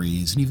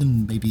stories, and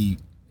even maybe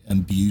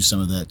imbue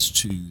some of that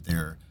to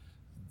their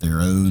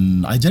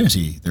own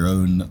identity, their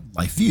own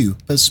life view.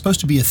 But it's supposed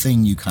to be a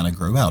thing you kind of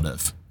grow out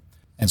of.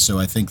 And so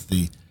I think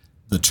the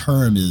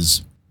term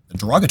is a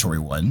derogatory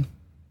one,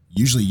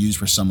 usually used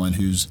for someone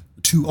who's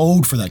too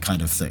old for that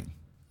kind of thing.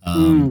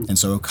 And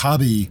so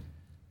Okabe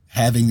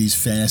having these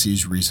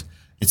fantasies where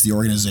it's the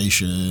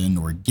organization,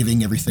 or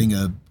giving everything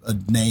a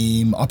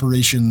name,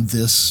 Operation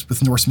this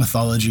with Norse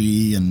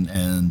mythology and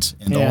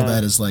all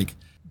that is like,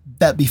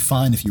 that'd be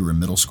fine if you were in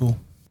middle school.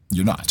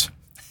 You're not.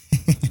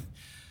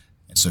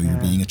 And so you're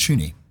being a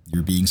chuny.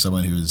 You're being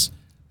someone who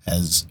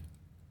has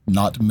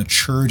not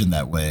matured in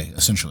that way,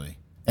 essentially.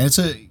 And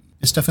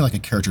it's definitely like a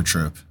character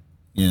trope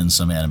in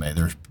some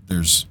anime.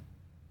 There's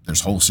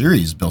whole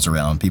series built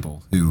around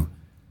people who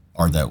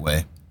are that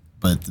way.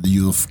 But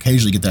you'll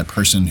occasionally get that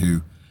person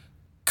who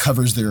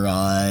covers their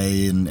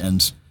eye and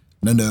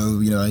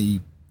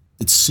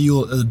it's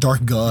sealed. A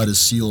dark god is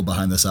sealed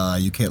behind this eye.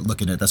 You can't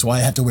look at it. That's why I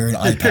have to wear an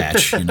eye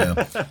patch.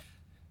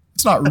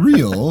 It's not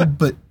real,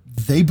 but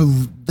they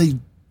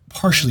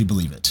partially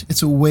believe it.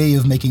 It's a way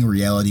of making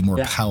reality more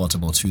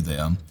palatable to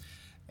them,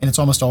 and it's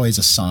almost always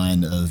a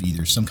sign of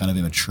either some kind of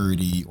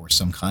immaturity or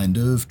some kind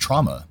of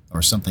trauma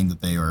or something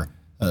that they are.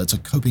 It's a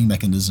coping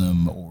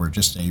mechanism or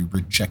just a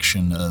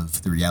rejection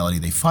of the reality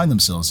they find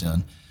themselves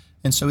in,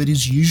 and so it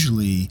is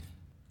usually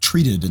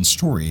treated in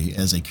story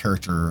as a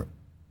character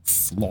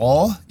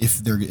flaw if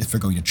they're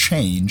going to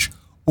change,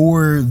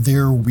 or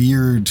their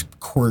weird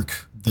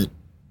quirk that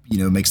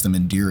makes them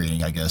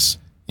endearing, I guess,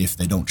 if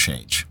they don't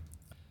change.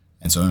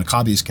 And so in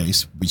Akabe's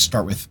case,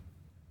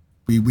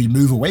 we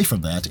move away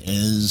from that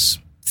as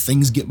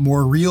things get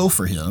more real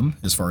for him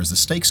as far as the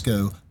stakes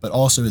go, but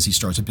also as he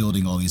starts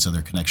building all these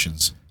other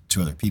connections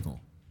to other people.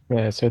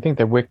 Yeah, so I think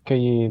the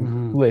wiki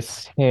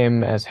lists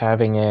him as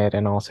having it,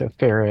 and also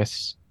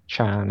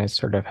Ferris-chan as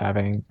sort of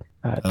having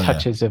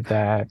touches of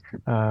that.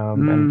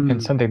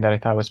 And something that I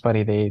thought was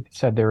funny, they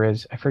said there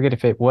is, I forget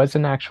if it was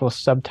an actual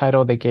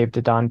subtitle they gave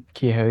to Don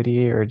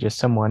Quixote, or just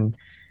someone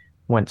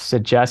once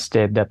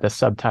suggested that the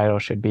subtitle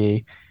should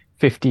be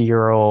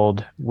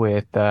 50-year-old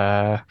with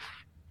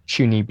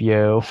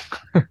Chunibyo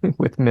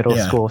with middle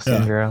school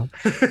syndrome.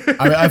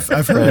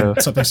 I've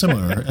heard something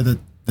similar,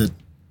 that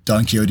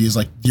Don Quixote is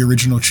like the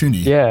original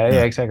Chuny. Yeah,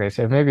 exactly.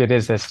 So maybe it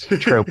is this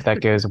trope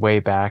that goes way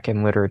back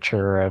in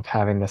literature of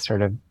having this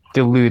sort of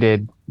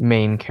deluded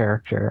main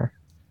character.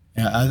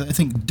 Yeah, I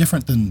think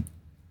different than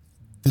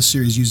this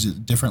series uses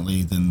it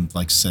differently than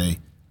like say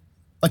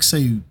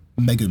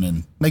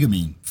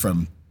Megumi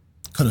from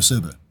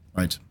Konosuba,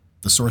 right?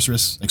 The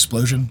sorceress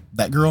explosion,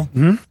 that girl.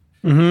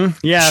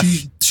 Yeah.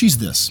 She's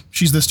this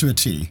to a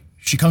T.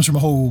 She comes from a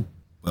whole,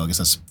 well, I guess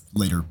that's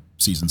later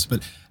seasons,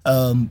 but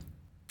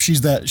she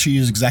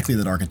is exactly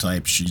that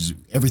archetype.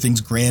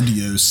 Everything's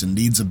grandiose and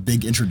needs a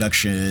big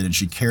introduction, and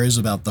she cares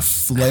about the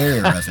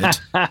flair of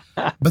it.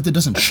 But that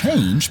doesn't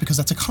change because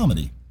that's a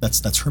comedy.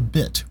 That's her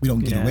bit. We don't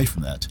get away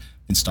from that.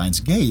 In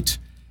Steins Gate,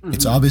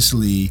 it's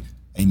obviously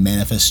a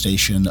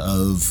manifestation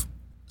of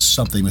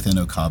something within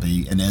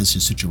Okabe, and as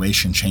his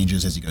situation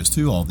changes as he goes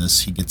through all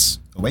this, he gets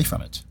away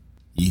from it.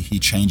 He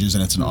changes,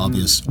 and it's an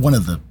one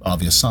of the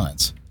obvious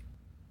signs.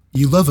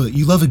 You love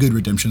a good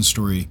redemption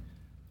story.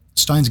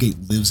 Steins Gate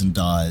lives and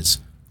dies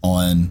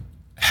on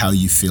how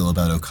you feel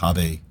about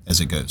Okabe as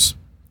it goes.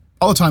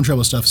 All the time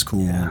travel stuff is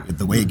cool. Yeah.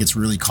 The way it gets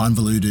really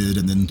convoluted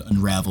and then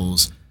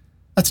unravels,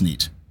 that's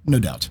neat, no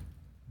doubt.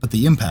 But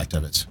the impact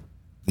of it,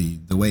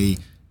 the way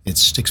it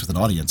sticks with an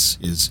audience,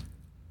 is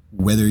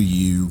whether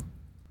you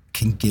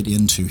can get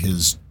into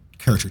his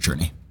character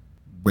journey,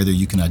 whether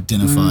you can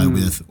identify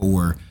with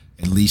or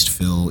at least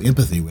feel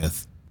empathy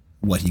with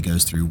what he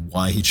goes through,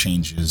 why he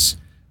changes,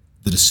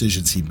 the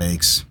decisions he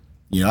makes.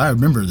 I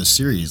remember the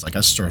series, like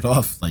I started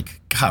off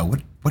like,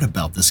 God, what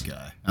about this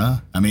guy? Huh?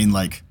 I mean,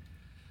 like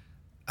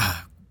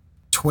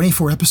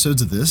 24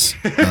 episodes of this.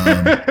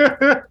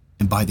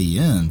 And by the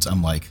end,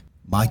 I'm like,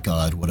 my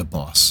God, what a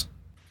boss.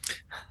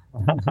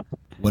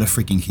 What a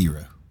freaking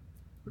hero.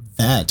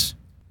 That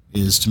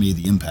is, to me,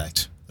 the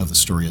impact of the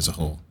story as a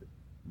whole,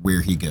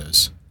 where he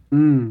goes.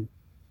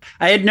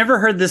 I had never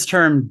heard this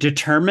term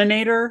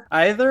determinator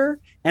either,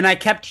 and I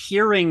kept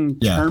hearing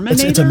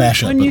Terminator. It's a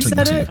mashup when you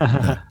said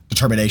it.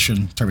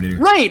 Determination, Terminator.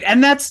 Right,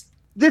 and that's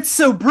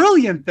so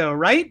brilliant, though,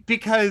 right?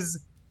 Because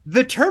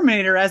the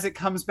Terminator, as it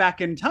comes back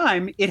in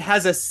time, it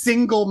has a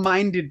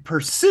single-minded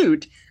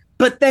pursuit,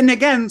 But then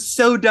again,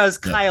 so does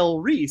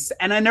Kyle Reese.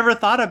 And I never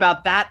thought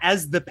about that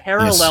as the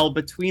parallel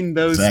between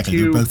those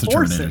two They're both the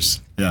forces. Terminators.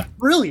 Yeah.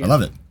 Brilliant. I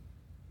love it.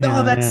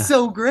 Oh, that's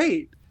so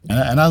great.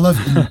 And I love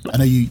I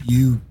know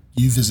you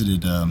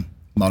visited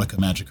Monica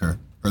Magica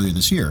earlier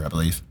this year, I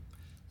believe.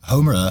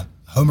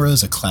 Homura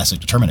is a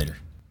classic Terminator.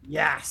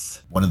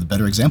 Yes. One of the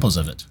better examples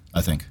of it,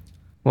 I think.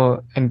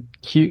 Well, and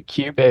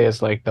Cube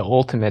is like the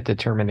ultimate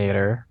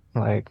determinator,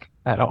 like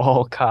at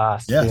all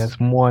costs. Yes. He has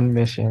one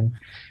mission.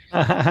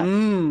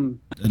 In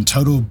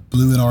total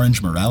blue and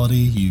orange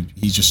morality,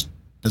 he just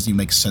doesn't even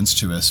make sense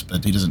to us,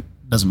 but he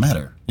doesn't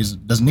matter. He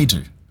doesn't need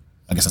to.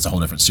 I guess that's a whole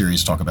different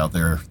series to talk about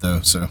there,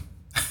 though. So.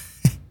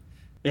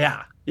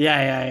 Yeah.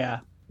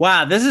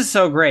 Wow, this is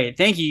so great.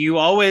 Thank you. You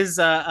always,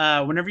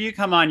 whenever you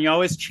come on, you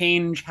always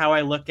change how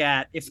I look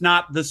at, if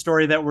not the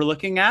story that we're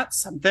looking at,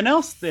 something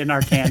else in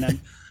our canon.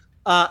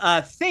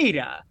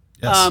 Th8a,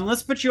 Yes.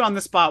 let's put you on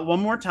the spot one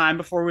more time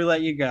before we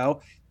let you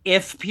go.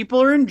 If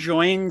people are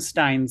enjoying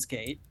Steins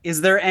Gate,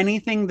 is there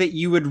anything that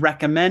you would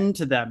recommend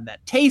to them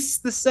that tastes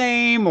the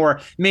same,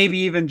 or maybe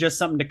even just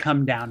something to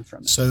come down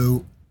from it?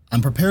 So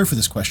I'm prepared for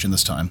this question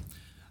this time.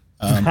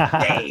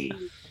 Hey.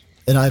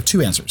 And I have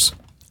two answers.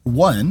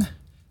 One,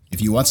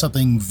 if you want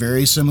something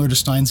very similar to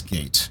Steins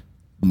Gate,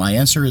 my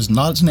answer is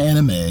not an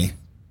anime,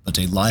 but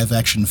a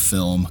live-action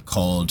film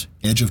called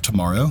Edge of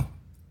Tomorrow,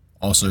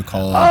 also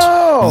called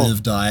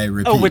Live, Die,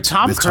 Repeat. With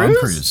Tom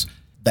Cruise?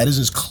 That is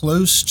as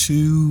close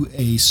to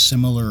a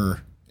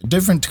similar,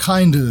 different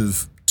kind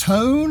of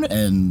tone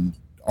and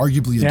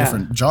arguably a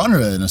different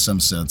genre in some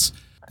sense,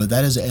 but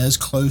that is as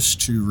close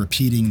to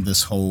repeating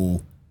this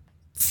whole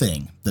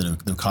thing that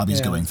Okabe's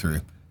going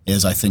through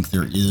as I think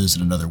there is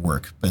in another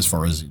work as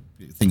far as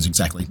things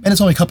exactly. And it's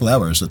only a couple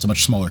hours, so it's a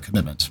much smaller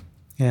commitment.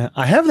 Yeah,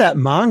 I have that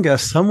manga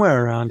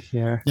somewhere around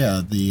here.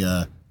 Yeah,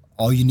 the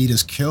All You Need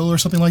Is Kill or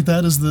something like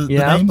that is the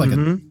name. Like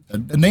a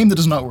name that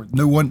does not work.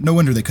 No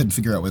wonder they couldn't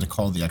figure out what to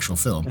call the actual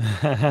film.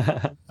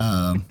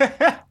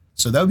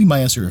 So that would be my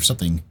answer of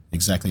something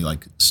exactly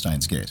like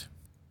Steins Gate.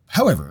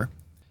 However,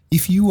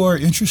 if you are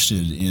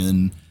interested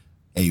in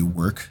a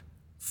work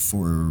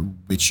for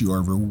which you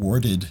are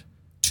rewarded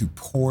to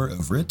pore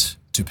over it,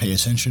 to pay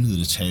attention to the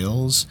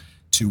details,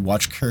 to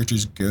watch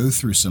characters go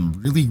through some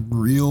really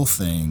real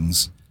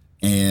things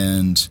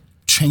and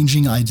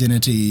changing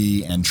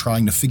identity and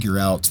trying to figure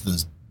out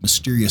the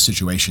mysterious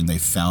situation they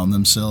found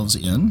themselves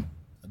in,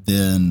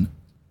 then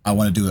I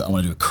want to do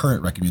a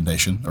current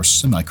recommendation or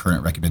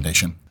semi-current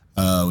recommendation,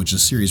 which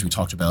is a series we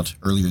talked about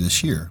earlier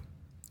this year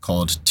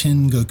called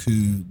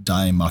Tengoku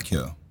Dai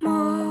Makyo.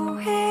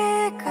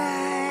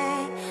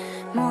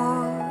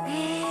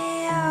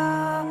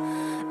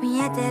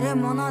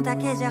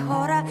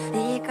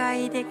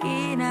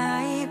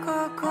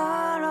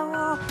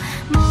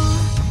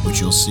 Which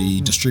you'll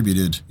see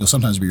distributed, you'll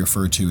sometimes be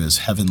referred to as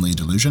Heavenly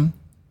Delusion.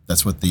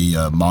 That's what the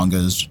manga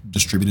is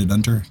distributed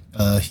under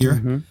here.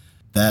 Mm-hmm.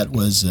 That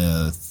was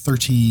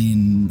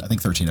 13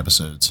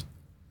 episodes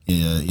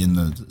in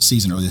the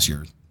season earlier this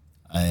year.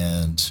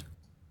 And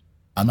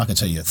I'm not going to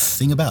tell you a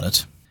thing about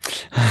it,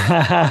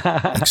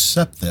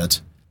 except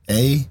that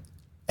A,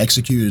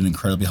 executed at an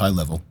incredibly high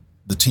level.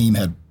 The team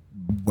had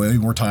way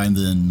more time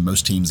than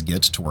most teams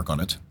get to work on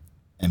it.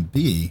 And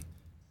B,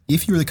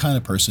 if you're the kind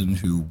of person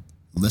who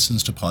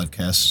listens to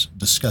podcasts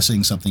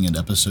discussing something in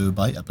episode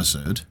by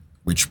episode,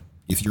 which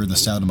if you're in the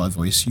sound of my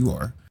voice, you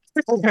are,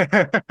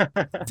 then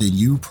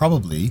you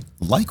probably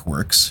like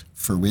works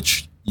for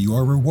which you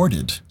are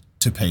rewarded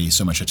to pay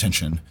so much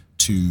attention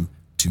to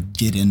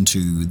get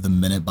into the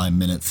minute by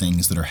minute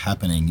things that are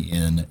happening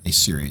in a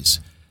series.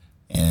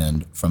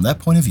 And from that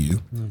point of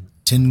view,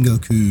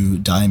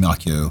 Tengoku Dai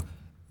Makyo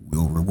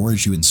will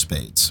reward you in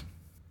spades.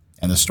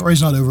 And the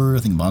story's not over.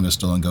 I think manga's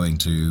still ongoing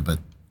too, but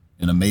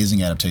an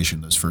amazing adaptation,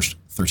 those first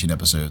 13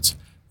 episodes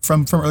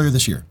from earlier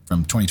this year,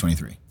 from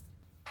 2023.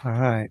 All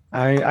right.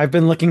 I've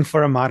been looking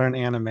for a modern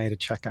anime to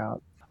check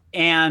out.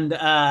 And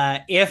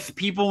if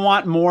people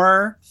want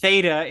more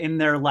Th8a in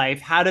their life,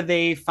 how do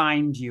they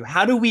find you?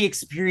 How do we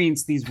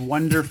experience these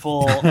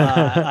wonderful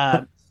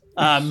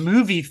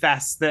movie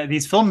fests,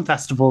 these film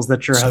festivals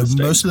that you're hosting?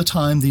 So most of the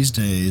time these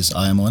days,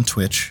 I am on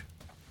Twitch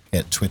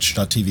at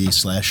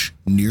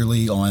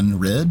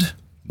twitch.tv/nearlyonred.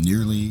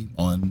 Nearly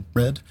on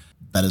Red.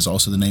 That is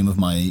also the name of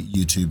my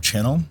YouTube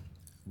channel,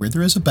 where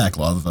there is a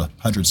backlog of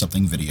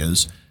 100-something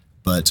videos,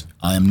 but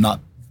I am not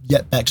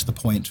yet back to the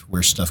point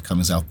where stuff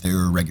comes out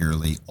there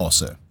regularly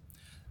also.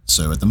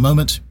 So at the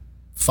moment,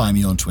 find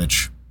me on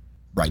Twitch.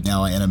 Right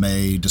now,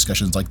 anime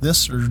discussions like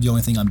this are the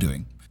only thing I'm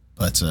doing.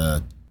 But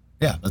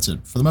yeah, that's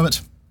it for the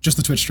moment. Just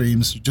the Twitch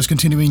streams, just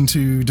continuing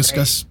to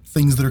discuss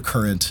things that are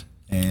current.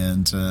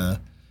 And so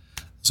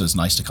it's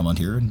nice to come on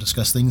here and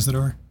discuss things that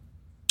are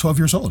 12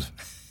 years old.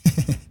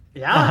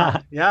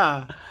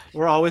 Yeah.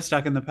 We're always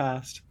stuck in the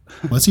past.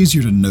 Well, it's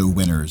easier to know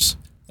winners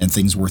and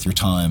things worth your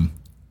time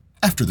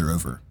after they're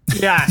over.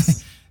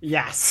 Yes.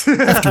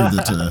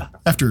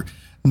 After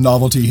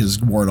novelty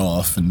has worn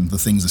off and the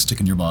things that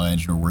stick in your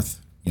mind are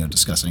worth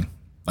discussing.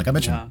 Like I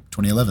mentioned,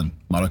 2011,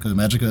 Monica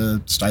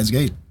Magica, Steins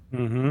Gate.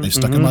 They've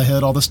stuck in my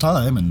head all this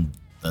time, and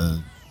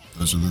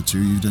those are the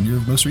two you've done here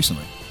most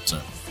recently. So,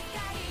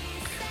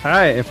 All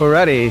right, if we're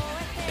ready,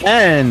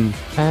 10,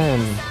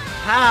 And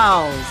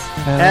Pals.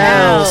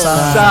 L,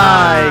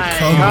 Psy,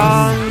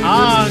 Kong.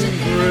 On,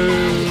 Groove.